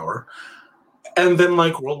solar power. And then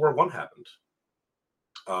like World War One happened,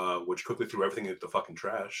 which quickly threw everything into the fucking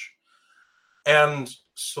trash. And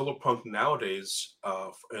solarpunk nowadays,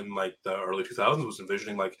 in like the early 2000s, was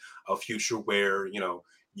envisioning like a future where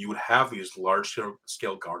you would have these large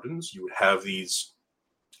scale gardens, you would have these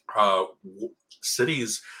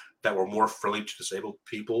cities that were more friendly to disabled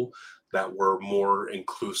people, that were more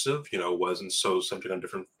inclusive, wasn't so centered on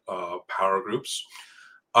different power groups.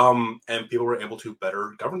 And people were able to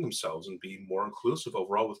better govern themselves and be more inclusive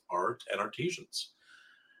overall with art and artisans.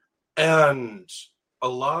 And a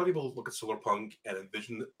lot of people look at solarpunk and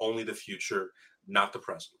envision only the future, not the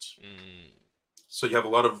present. Mm. So you have a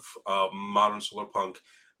lot of modern solarpunk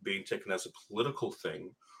being taken as a political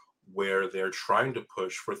thing, where they're trying to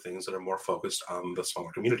push for things that are more focused on the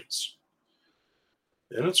smaller communities.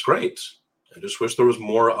 And it's great. I just wish there was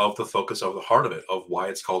more of the focus of the heart of it, of why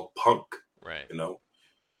it's called punk. Right.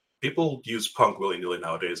 People use punk willy-nilly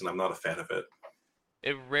nowadays, and I'm not a fan of it.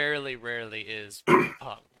 It rarely is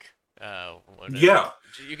punk. Yeah.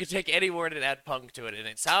 You could take any word and add punk to it, and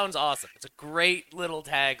it sounds awesome. It's a great little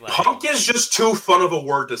tagline. Punk is just too fun of a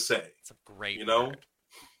word to say. It's a great word.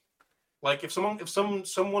 Like if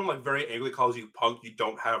someone like very angrily calls you punk, you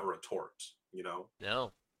don't have a retort.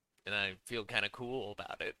 No, and I feel kind of cool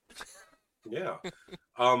about it. Yeah.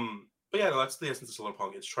 But yeah, no, that's the essence of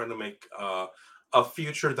solarpunk. It's trying to make a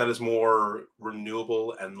future that is more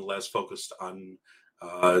renewable and less focused on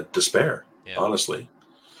despair. Yeah. Honestly.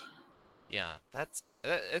 Yeah,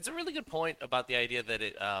 it's a really good point about the idea that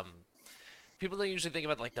it people don't usually think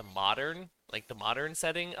about like the modern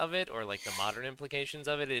setting of it, or like the modern implications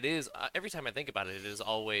of it. It is every time I think about it, it is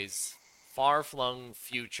always far-flung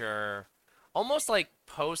future, almost like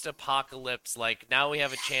post-apocalypse. Like now we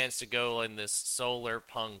have a chance to go in this solar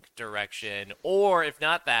punk direction, or if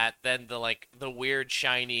not that, then the weird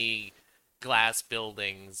shiny glass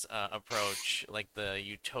buildings approach, like the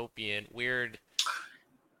utopian weird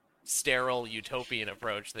sterile utopian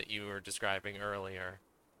approach that you were describing earlier.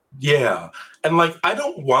 Yeah, and like I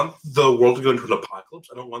don't want the world to go into an apocalypse.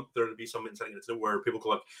 I don't want there to be some inciting incident where people go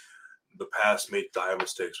like, the past made dire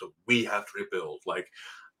mistakes, but we have to rebuild. Like,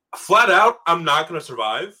 flat out, I'm not going to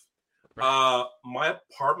survive. My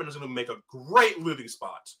apartment is going to make a great living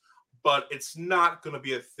spot, but it's not going to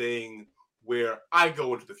be a thing where I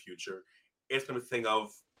go into the future. It's going to be a thing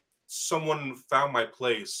of someone found my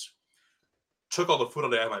place, took all the food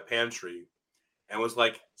out of my pantry, and was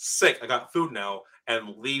like, sick, I got food now,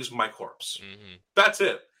 and leaves my corpse. Mm-hmm. That's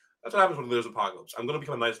it. That's what happens when there's an apocalypse. I'm going to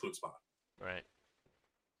become a nice food spot. Right.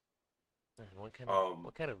 What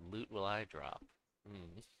kind of loot will I drop?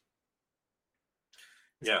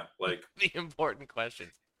 Yeah, like the important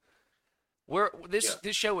questions.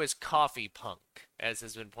 This show is coffee punk, as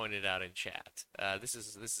has been pointed out in chat. This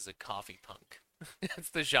is a coffee punk. That's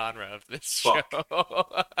the genre of this show.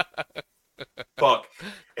 Fuck.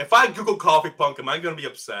 If I Google coffee punk, am I going to be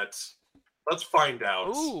upset? Let's find out.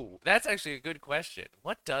 Ooh, that's actually a good question.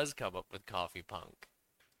 What does come up with coffee punk?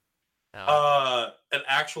 An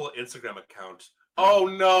actual Instagram account. Oh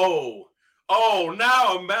no! Oh,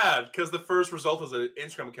 now I'm mad because the first result was an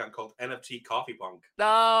Instagram account called NFT Coffee Punk.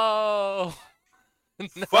 No!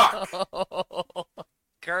 Fuck!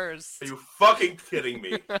 Curse! Are you fucking kidding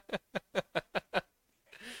me?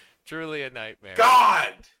 Truly a nightmare.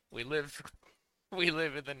 God! We live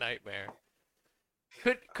in the nightmare.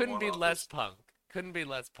 Couldn't be less punk. Couldn't be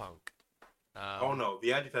less punk. Oh no,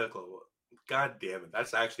 the antithetical. God damn it,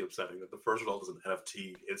 that's actually upsetting that the first result is an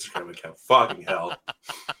NFT Instagram account. Fucking hell.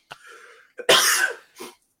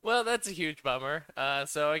 Well, that's a huge bummer.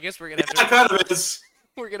 So I guess we're gonna have to. Kind of is.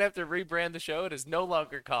 We're gonna have to rebrand the show. It is no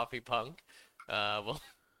longer Coffee Punk. We'll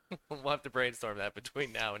have to brainstorm that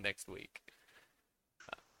between now and next week.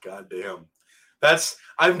 God damn.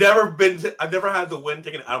 I've never had the wind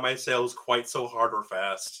taken out of my sails quite so hard or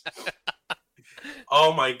fast.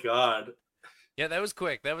 Oh my god. Yeah, that was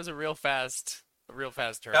quick. That was a real fast That was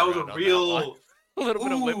a turnaround on that one. real A little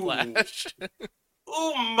bit of ooh. whiplash.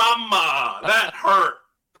 Ooh mama. That hurt.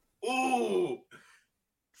 Ooh.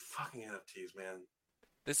 Fucking NFTs, man.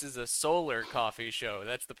 This is a solar coffee show.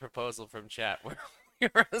 That's the proposal from chat.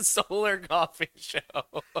 We're a solar coffee show.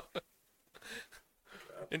 God.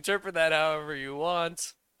 Interpret that however you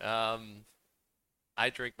want. Um, I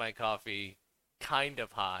drink my coffee kind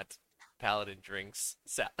of hot. Paladin drinks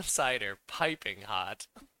cider piping hot.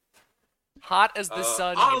 Hot as the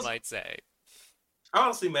sun, you Honestly, might say.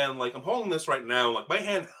 honestly, man, like I'm holding this right now, like my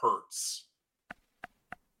hand hurts.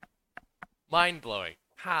 Mind blowing.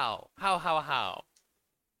 How? How?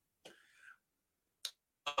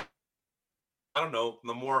 I don't know.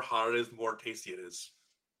 The more hot it is, the more tasty it is.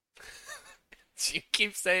 You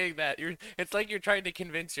keep saying that. It's like you're trying to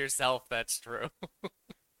convince yourself that's true.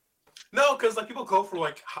 No, because like people go for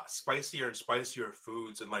like spicier and spicier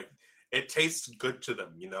foods, and like it tastes good to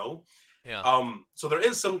them, you know. Yeah. So there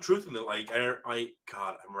is some truth in it. Like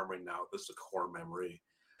God, I'm remembering now. This is a core memory.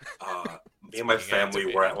 Me It's and my being family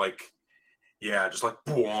were at activated. like, yeah, just like,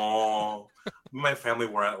 my family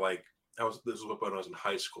were at like, this was when I was in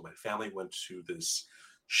high school. My family went to this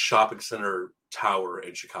shopping center tower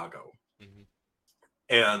in Chicago, Hmm.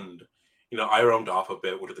 and I roamed off a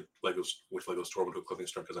bit, went to the Lego store, went to a clothing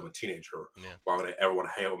store because I'm a teenager. Yeah. Why would I ever want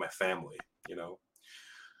to hang out with my family?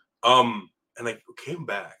 And I came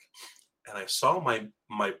back, and I saw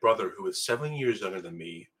my brother, who is 7 years younger than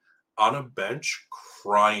me, on a bench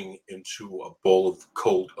crying into a bowl of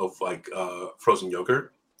frozen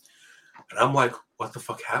yogurt. And I'm like, what the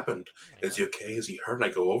fuck happened? Oh my Is he God. okay? Is he hurt? And I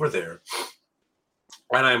go over there,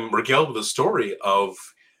 and I'm regaled with a story of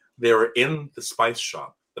they were in the spice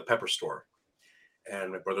shop, the pepper store,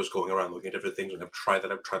 and my brother's going around looking at different things, and I've tried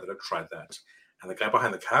that, I've tried that, I've tried that. And the guy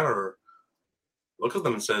behind the counter looks at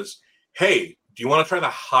them and says, "Hey, do you want to try the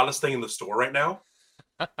hottest thing in the store right now?"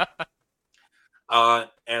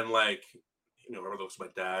 And like, remember looks at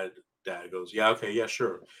my dad. Dad goes, "Yeah, okay, yeah,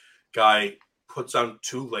 sure." Guy puts on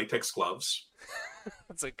two latex gloves,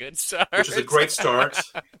 That's a good which is a start. great start.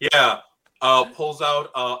 Yeah. Pulls out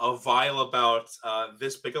a vial about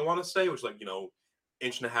this big, I want to say, which is like,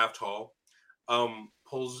 inch and a half tall.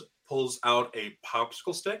 Pulls out a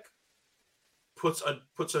popsicle stick, puts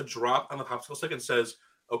a drop on the popsicle stick, and says,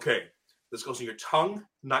 "Okay, this goes in your tongue,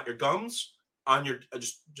 not your gums. On your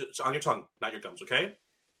just on your tongue, not your gums. Okay?"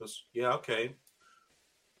 Goes, "Yeah, okay."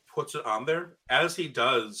 Puts it on there. As he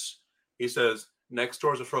does, he says, "Next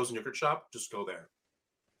door is a frozen yogurt shop. Just go there."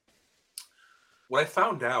 What I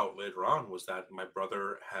found out later on was that my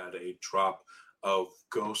brother had a drop of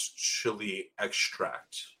ghost chili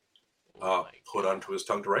extract Oh my put God. onto his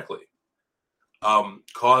tongue directly,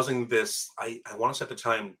 causing this, I want to say at the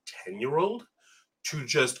time, 10-year-old to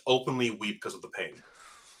just openly weep because of the pain.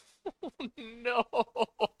 No.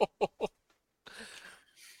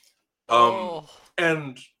 Um, Oh.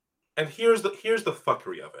 and and here's the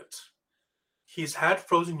fuckery of it. He's had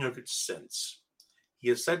frozen yogurt since. He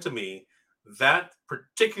has said to me that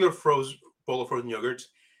particular frozen bowl of frozen yogurt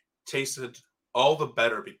tasted all the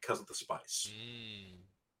better because of the spice. Mm.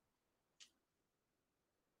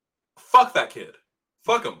 Fuck that kid.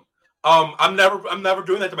 Fuck him. I'm never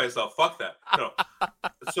doing that to myself. Fuck that. No.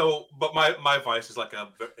 So, but my vice is like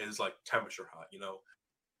temperature hot.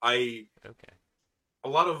 I Okay. a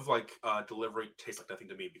lot of like delivery tastes like nothing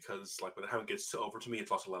to me because like by the time it gets over to me, it's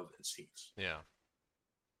lost a lot of its heat. Yeah.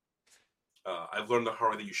 I've learned the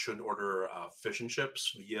hard way that you shouldn't order fish and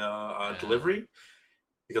chips via Uh, delivery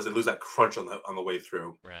because they lose that crunch on the way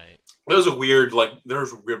through. right. There's weird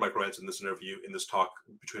micromanage in this interview, in this talk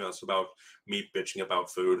between us about me bitching about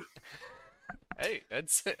food. Hey,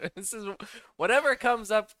 that's this is whatever comes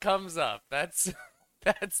up comes up. That's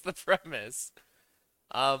the premise.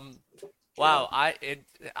 Um, Yeah. wow, I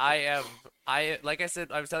am like I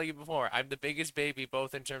said, I was telling you before, I'm the biggest baby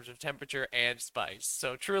both in terms of temperature and spice.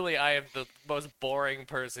 So truly I am the most boring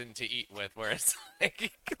person to eat with, where it's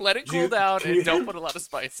like let it Do cool you down can you and don't hand, put a lot of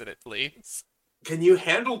spice in it, please. can you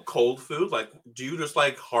handle cold food? Like, do you just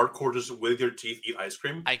like hardcore just with your teeth eat ice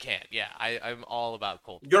cream? I can't. Yeah, I'm all about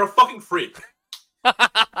cold You're a fucking freak. food.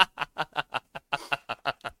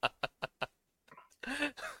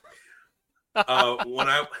 When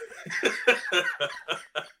I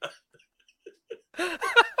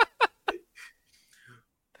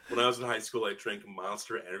when I was in high school, I drank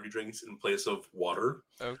Monster energy drinks in place of water.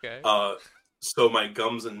 Okay. Uh, so my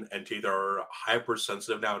gums and teeth are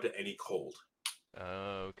hypersensitive now to any cold.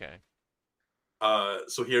 Okay.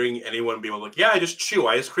 So hearing anyone be like, "Yeah, I just chew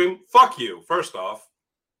ice cream," fuck you. First off,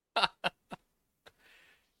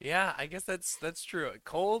 Yeah, I guess that's true.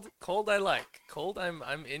 Cold I like. Cold I'm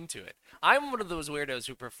into it. I'm one of those weirdos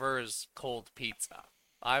who prefers cold pizza.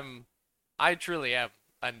 I'm I truly am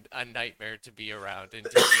a nightmare to be around and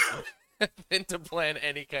to eat with and to plan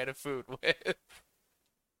any kind of food with.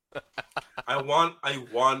 I want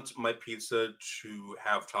my pizza to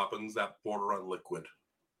have toppings that border on liquid.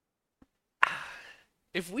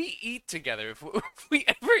 If we eat together, if we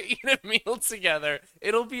ever eat a meal together,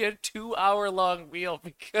 it'll be a 2 hour long meal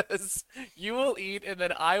because you will eat and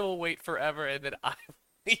then I will wait forever and then I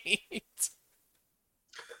will eat.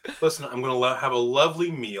 Listen, I'm gonna have a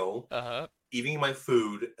lovely meal, Uh-huh. eating my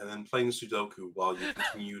food, and then playing Sudoku while you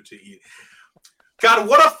continue to eat. God,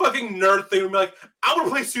 what a fucking nerd thing to be like, I want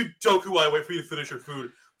to play Sudoku while I wait for you to finish your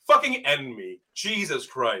food. Fucking end me. Jesus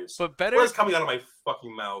Christ. But What better is coming out of my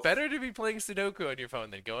fucking mouth? better to be playing Sudoku on your phone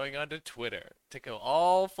than going onto Twitter to go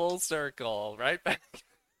all full circle, right back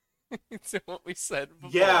to what we said before.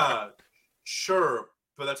 Yeah, sure.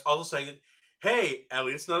 But that's also saying, hey, at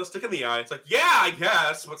least not a stick in the eye. It's like, yeah, I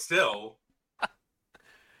guess, but still.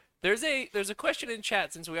 There's a question in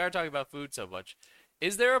chat since we are talking about food so much.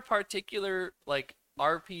 Is there a particular like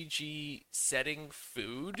RPG setting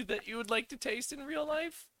food that you would like to taste in real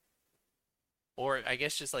life? Or I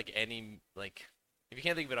guess just like any like if you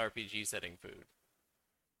can't think of an RPG setting food.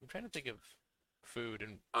 I'm trying to think of food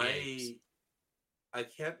and games. I I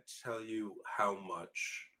can't tell you how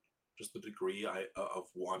much, just the degree of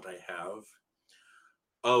want I have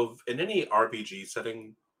of in any RPG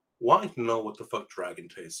setting, wanting to know what the fuck dragon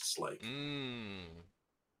tastes like. Mmm.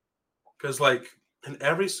 Because like in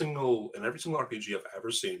every single RPG I've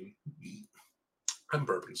ever seen, I'm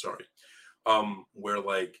burping, sorry. Where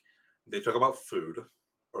like they talk about food,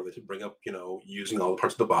 or they bring up, using all the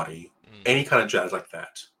parts of the body, Mm. any kind of jazz like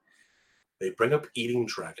that. They bring up eating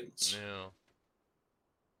dragons, No.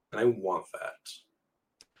 and I want that.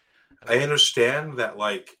 I I don't understand that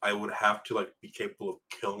like I would have to like be capable of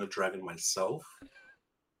killing a dragon myself,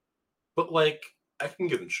 but like I can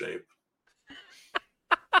get in shape.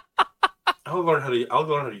 I'll learn how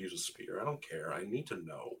to use a spear. I don't care. I need to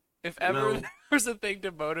know. if You ever there know? was a thing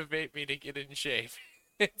to motivate me to get in shape,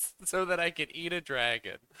 it's so that I could eat a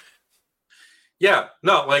dragon. Yeah,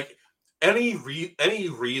 no, like any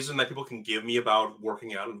reason that people can give me about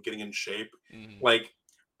working out and getting in shape, Mm. like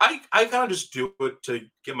I kind of just do it to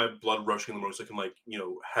get my blood rushing the most so I can like,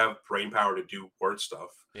 have brain power to do word stuff.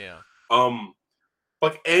 Yeah. Um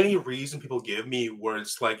like any reason people give me where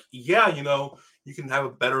it's like, yeah, you can have a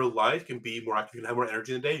better life, you can be more active, you can have more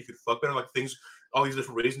energy in the day, you can fuck better, like things, all these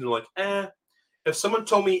different reasons. They're like, if someone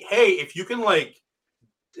told me, hey, if you can like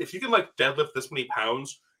deadlift this many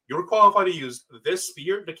pounds, you're qualified to use this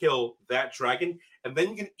spear to kill that dragon, and then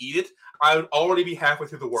you can eat it, I would already be halfway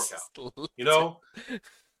through the workout. You know?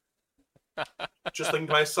 Just thinking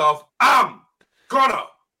to myself, I'm gonna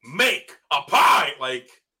make a pie! Like,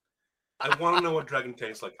 I want to know what dragon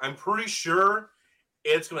tastes like. I'm pretty sure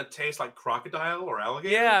it's gonna taste like crocodile or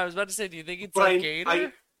alligator, Yeah, I was about to say, do you think it's but like I I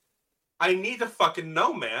gator? I need to fucking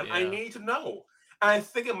know, man. I Yeah. need to know. And I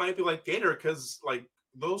think it might be like gator because like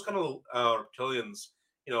those kind of reptilians,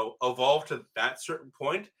 evolved to that certain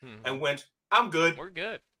point Hmm. and went, "I'm good," We're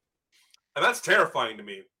good. and that's terrifying to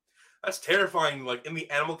me. That's terrifying. Like in the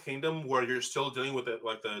animal kingdom, where you're still dealing with it,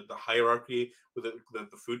 like the hierarchy with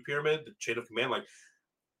the food pyramid, the chain of command, like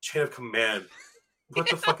chain of command. What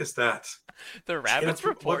the fuck is that? The Chain rabbits of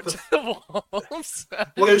what report the to the wolves.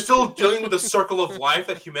 Well, they're still dealing with the circle of life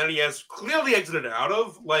that humanity has clearly exited out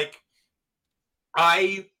of. Like,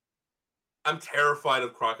 I, I'm terrified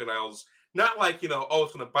of crocodiles. Not like oh,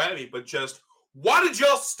 it's gonna bite me, but just why did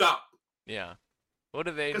y'all stop? Yeah. What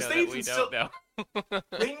do they Because know that things we can still don't know?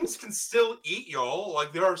 things can still eat y'all.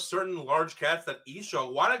 Like there are certain large cats that eat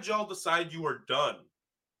y'all. Why did y'all decide you were done?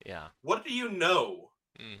 Yeah. What do you know?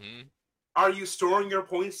 Hmm. Are you storing your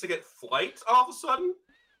points to get flight all of a sudden?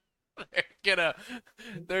 They're gonna,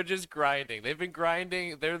 they're just grinding. They've been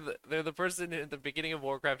grinding. They're the person at the beginning of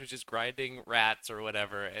Warcraft who's just grinding rats or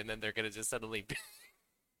whatever, and then they're gonna just suddenly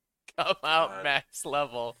come out God, max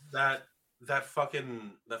level. that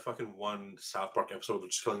fucking one South Park episode of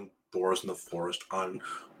just killing boars in the forest on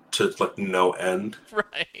to like no end.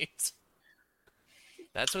 Right.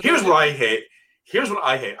 That's what they Here's what do. I hate. Here's what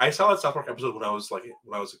I hate. I saw that South Park episode when I was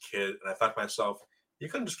a kid, and I thought to myself, you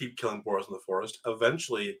couldn't just keep killing boars in the forest.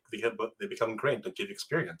 Eventually, they become ingrained and give you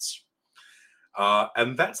experience.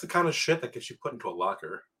 And that's the kind of shit that gets you put into a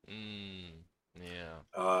locker. Mm. Yeah.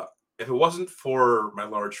 Uh, if it wasn't for my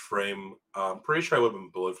large frame, I'm pretty sure I would have been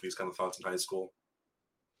bullied for these kind of thoughts in high school.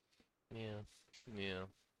 Yeah. Yeah.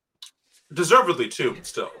 Deservedly too, but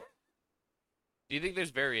still. Do you think there's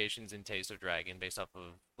variations in taste of dragon based off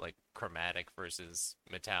of like chromatic versus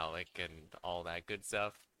metallic and all that good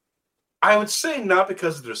stuff? I would say not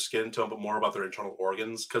because of their skin tone, but more about their internal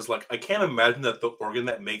organs. Because like I can't imagine that the organ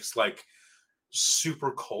that makes like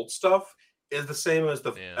super cold stuff is the same as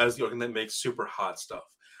Yeah. the organ that makes super hot stuff.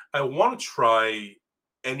 I want to try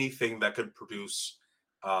anything that could produce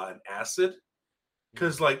an acid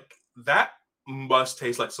because Mm. like that must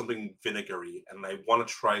taste like something vinegary, and I want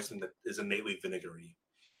to try something that is innately vinegary.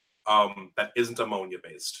 That isn't ammonia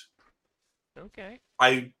based. Okay.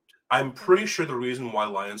 I I'm Okay. pretty sure the reason why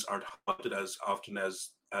lions aren't hunted as often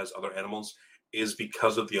as other animals is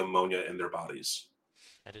because of the ammonia in their bodies.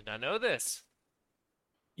 I did not know this.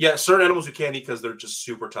 Yeah, certain animals you can't eat because they're just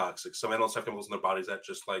super toxic. Some animals have chemicals in their bodies that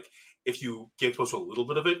just like if you get close to a little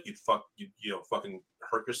bit of it, you know fucking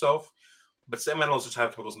hurt yourself. But some animals just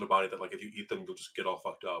have chemicals in their body that like if you eat them, you'll just get all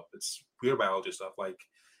fucked up. It's weird biology stuff. Like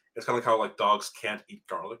it's kind of like how like dogs can't eat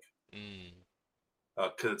garlic Mm.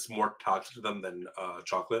 because it's more toxic to them than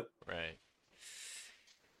chocolate. Right.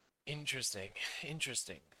 Interesting.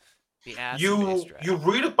 Interesting. The acid-based You dragon.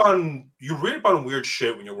 you read up on weird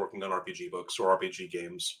shit when you're working on RPG books or RPG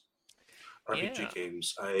games. RPG Yeah.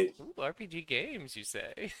 games. I Ooh, RPG games, you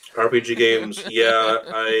say? RPG games. Yeah,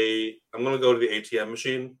 I'm gonna go to the ATM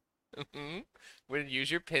machine. Would use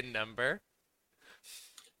your PIN number.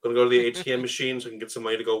 I'm gonna go to the ATM machine so I can get some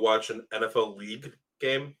money to go watch an NFL League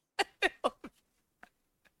game.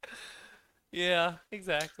 Yeah,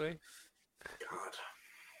 exactly. God.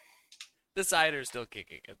 The cider's still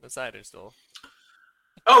kicking it. The cider's still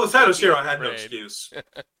Oh, the title's making here. up I the had no brain. excuse.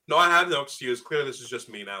 No, I have no excuse. Clearly, this is just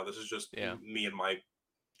me now. This is just Yeah. me and my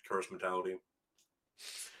curse mentality.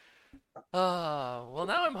 Well,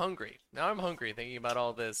 now I'm hungry. Now I'm hungry thinking about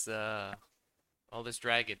all this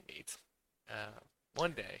dragon meat.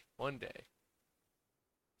 One day, one day.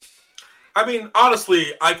 I mean,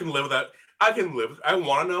 honestly, I can live with that. I can live. I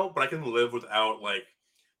want to know, but I can live without like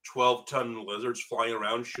 12-ton lizards flying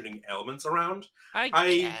around shooting elements around. I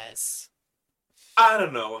I guess. I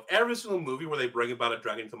don't know. Every single movie where they bring about a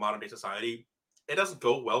dragon to modern day society, it doesn't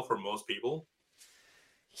go well for most people.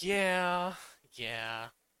 Yeah, yeah.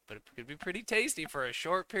 But it could be pretty tasty for a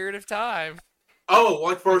short period of time. Oh,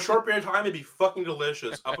 like for a short period of time, it'd be fucking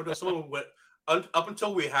delicious. Up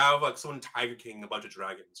until we have like someone Tiger King a bunch of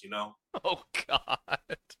dragons, you know. Oh God.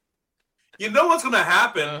 You know what's gonna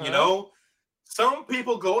happen, you Uh-huh. know. Some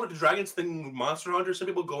people go into dragons thinking Monster Hunter. Some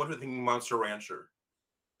people go into it thinking Monster Rancher.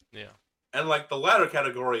 Yeah. And like the latter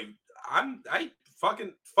category, I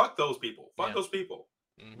fucking fuck those people. Fuck Yeah. those people.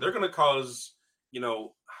 Mm-hmm. They're gonna cause, you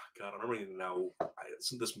know, God, I remember now. It's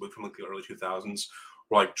this movie from like the early 2000s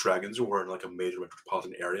where like dragons were in like a major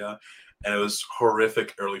metropolitan area, and it was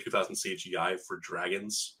horrific early 2000s CGI for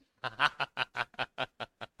dragons.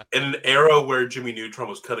 In an era where Jimmy Neutron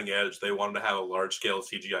was cutting edge, they wanted to have a large scale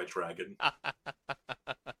CGI dragon.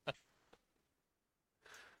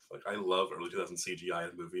 Like I love early 2000s CGI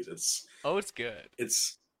in movies. Oh, it's good.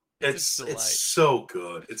 It's It's a it's delight. so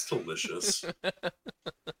good. It's delicious.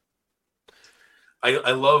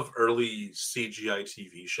 I love early CGI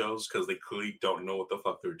TV shows because they clearly don't know what the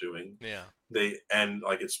fuck they're doing. Yeah.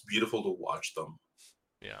 Like it's beautiful to watch them.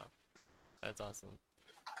 Yeah. That's awesome.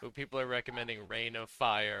 But people are recommending Reign of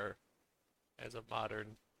Fire as a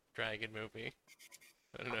modern dragon movie.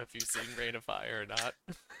 I don't know if you've seen Reign of Fire or not.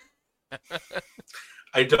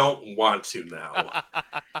 I don't want to now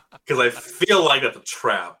because I feel like that's a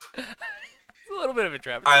trap. It's a little bit of a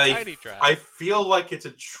trap. It's a I tiny trap. I feel like it's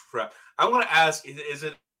a trap. I want to ask: is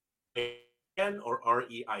it N or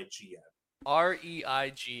REIGN?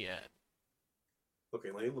 REIGN. Okay,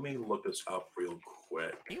 let me look this up real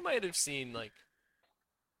quick. You might have seen like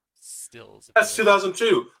stills of That's it.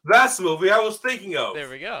 2002. That's the movie I was thinking of. There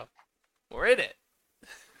we go. We're in it.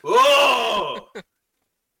 Oh!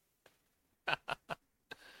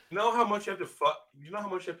 You know how much you have to fuck? You know how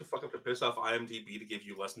much you have to fuck up to piss off IMDb to give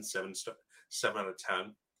you less than 7 out of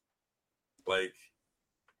 10? Like,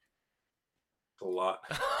 it's a lot.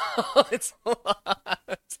 It's a lot.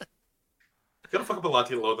 You gotta fuck up a lot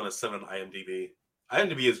to get lower than a 7 on IMDb.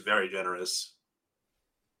 IMDb is very generous.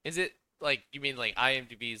 Is it like you mean like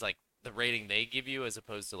IMDb is like the rating they give you as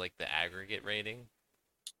opposed to like the aggregate rating?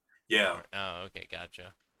 Yeah, Or, oh, okay,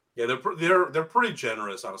 gotcha. yeah, they're pretty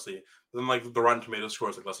generous, honestly. Then like the Rotten Tomato score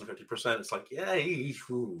is like less than 50%. It's like, yay,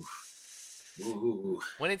 ooh.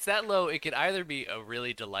 When it's that low, it could either be a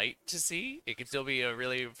really delight to see, it could still be a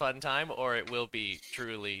really fun time, or it will be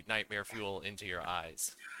truly nightmare fuel into your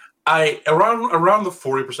eyes. I around the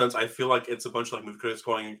 40%, I feel like it's a bunch of like movie critics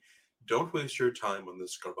going, "Don't waste your time on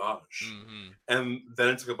this garbage," Mm-hmm. and then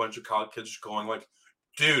it's like a bunch of college kids just going like,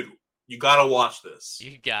 "Dude, You gotta watch this.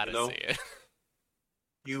 You You gotta see know, it.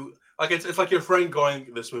 you like it's like your friend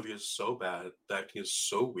going, "This movie is so bad. The acting is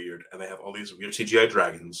so weird, and they have all these weird CGI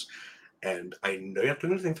dragons." And I know you have to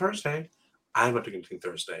do anything Thursday. I'm not doing anything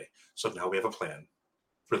Thursday, so now we have a plan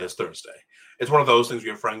for Yeah, this Thursday. It's one of those things where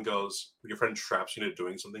your friend goes, your friend traps you into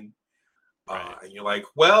doing something, right. and you're like,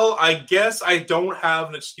 "Well, I guess I don't have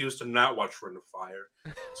an excuse to not watch Ring of Fire,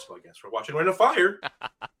 so I guess we're watching Ring of Fire."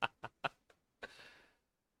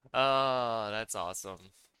 Oh, that's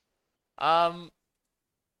awesome. Um,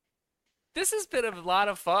 this has been a lot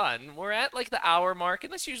of fun. We're at like the hour mark,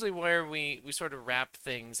 and that's usually where we sort of wrap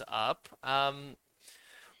things up.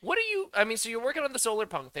 What are you? I mean, so you're working on the solar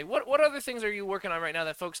punk thing. What other things are you working on right now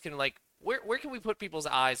that folks can like? Where can we put people's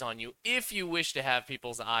eyes on you if you wish to have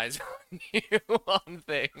people's eyes on you on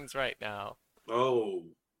things right now? Oh,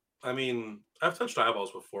 I mean, I've touched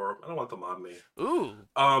eyeballs before. I don't want them on me. Ooh,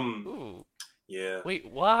 Um, ooh. yeah. Wait,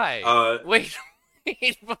 why? Uh, Wait,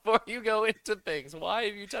 wait, before you go into things, why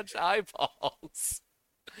have you touched eyeballs?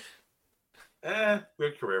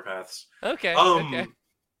 Weird career paths. Okay, okay. Um,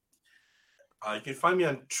 you can find me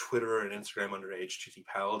on Twitter and Instagram under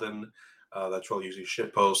HTTPaladin. That's where I'll usually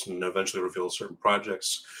shitpost and eventually reveal certain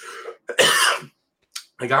projects.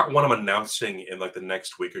 I got one I'm announcing in like the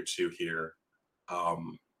next week or two here,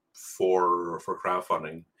 um, for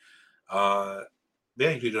crowdfunding. Uh,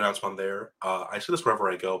 yeah, you can announce one there. I say this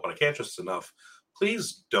wherever I go, but I can't stress enough.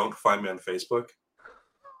 Please don't find me on Facebook.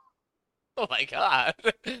 Oh my God.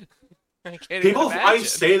 I can't even People, I imagine.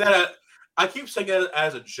 say that. I keep saying it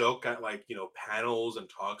as a joke at like panels and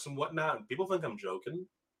talks and whatnot, and people think I'm joking.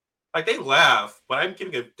 Like they laugh, but I'm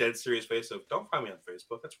giving a dead serious face of "Don't find me on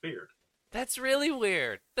Facebook. That's weird." That's really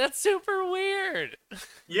weird. That's super weird.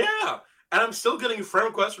 Yeah, and I'm still getting friend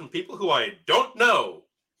requests from people who I don't know.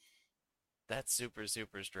 That's super,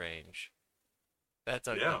 super strange. That's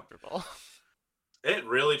Yeah, uncomfortable. it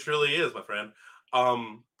really truly is, my friend.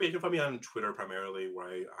 But you can find me on Twitter primarily, where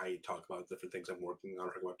I talk about different things I'm working on,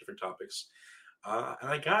 talk about different topics. And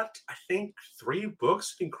I got, I think, 3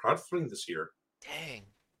 books in crowdfunding this year. Dang,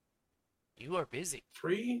 you are busy.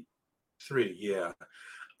 Three, three, yeah.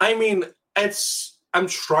 I mean, it's I'm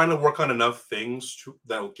trying to work on enough things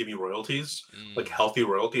that will give me royalties, like Mm, healthy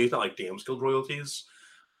royalties, not like damn skilled royalties.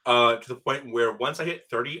 To the point where once I hit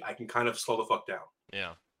 30, I can kind of slow the fuck down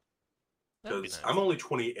yeah, that'd be because I'm nice. only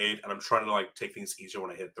 28 and I'm trying to like take things easier when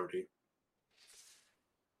I hit 30.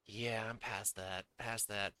 Yeah, I'm past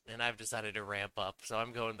that, and I've decided to ramp up, so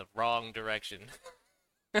I'm going the wrong direction.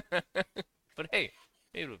 But hey,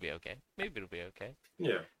 maybe it'll be okay. Maybe it'll be okay.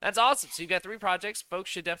 Yeah. That's awesome. So you got 3 projects. Folks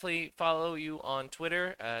should definitely follow you on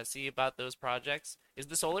Twitter, see about those projects. Is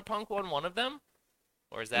the Solar Punk one of them?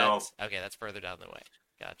 Or is No, that okay, that's further down the way.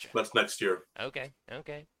 Gotcha. that's next year. Okay,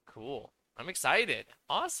 okay, cool. I'm excited.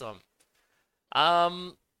 Awesome.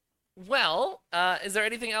 Um, well, is there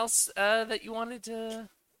anything else that you wanted to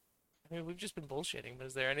I mean, we've just been bullshitting, but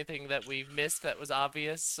is there anything that we've missed that was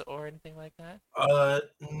obvious or anything like that?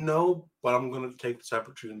 No, but I'm gonna take this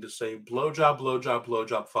opportunity to say blowjob, blowjob,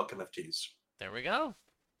 blowjob, fuck NFTs. There we go.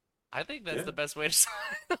 I think that's Yeah. the best way to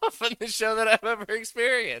sign off on the show that I've ever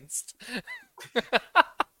experienced.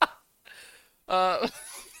 Uh,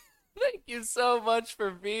 thank you so much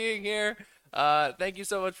for being here. Thank you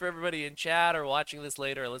so much for everybody in chat or watching this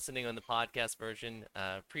later or listening on the podcast version.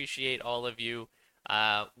 Appreciate all of you.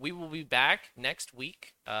 We will be back next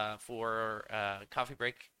week for coffee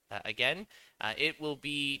break again. It will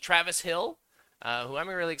be Travis Hill, who I'm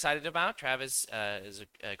really excited about. Travis is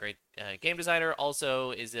a great game designer,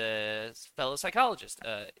 also is a fellow psychologist.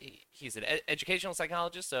 He's an educational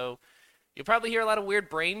psychologist, so you'll probably hear a lot of weird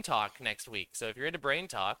brain talk next week. So if you're into brain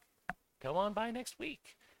talk, come on by next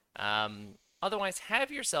week. Otherwise,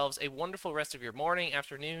 have yourselves a wonderful rest of your morning,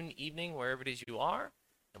 afternoon, evening, wherever it is you are,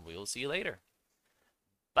 and we will see you later.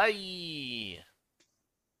 Bye.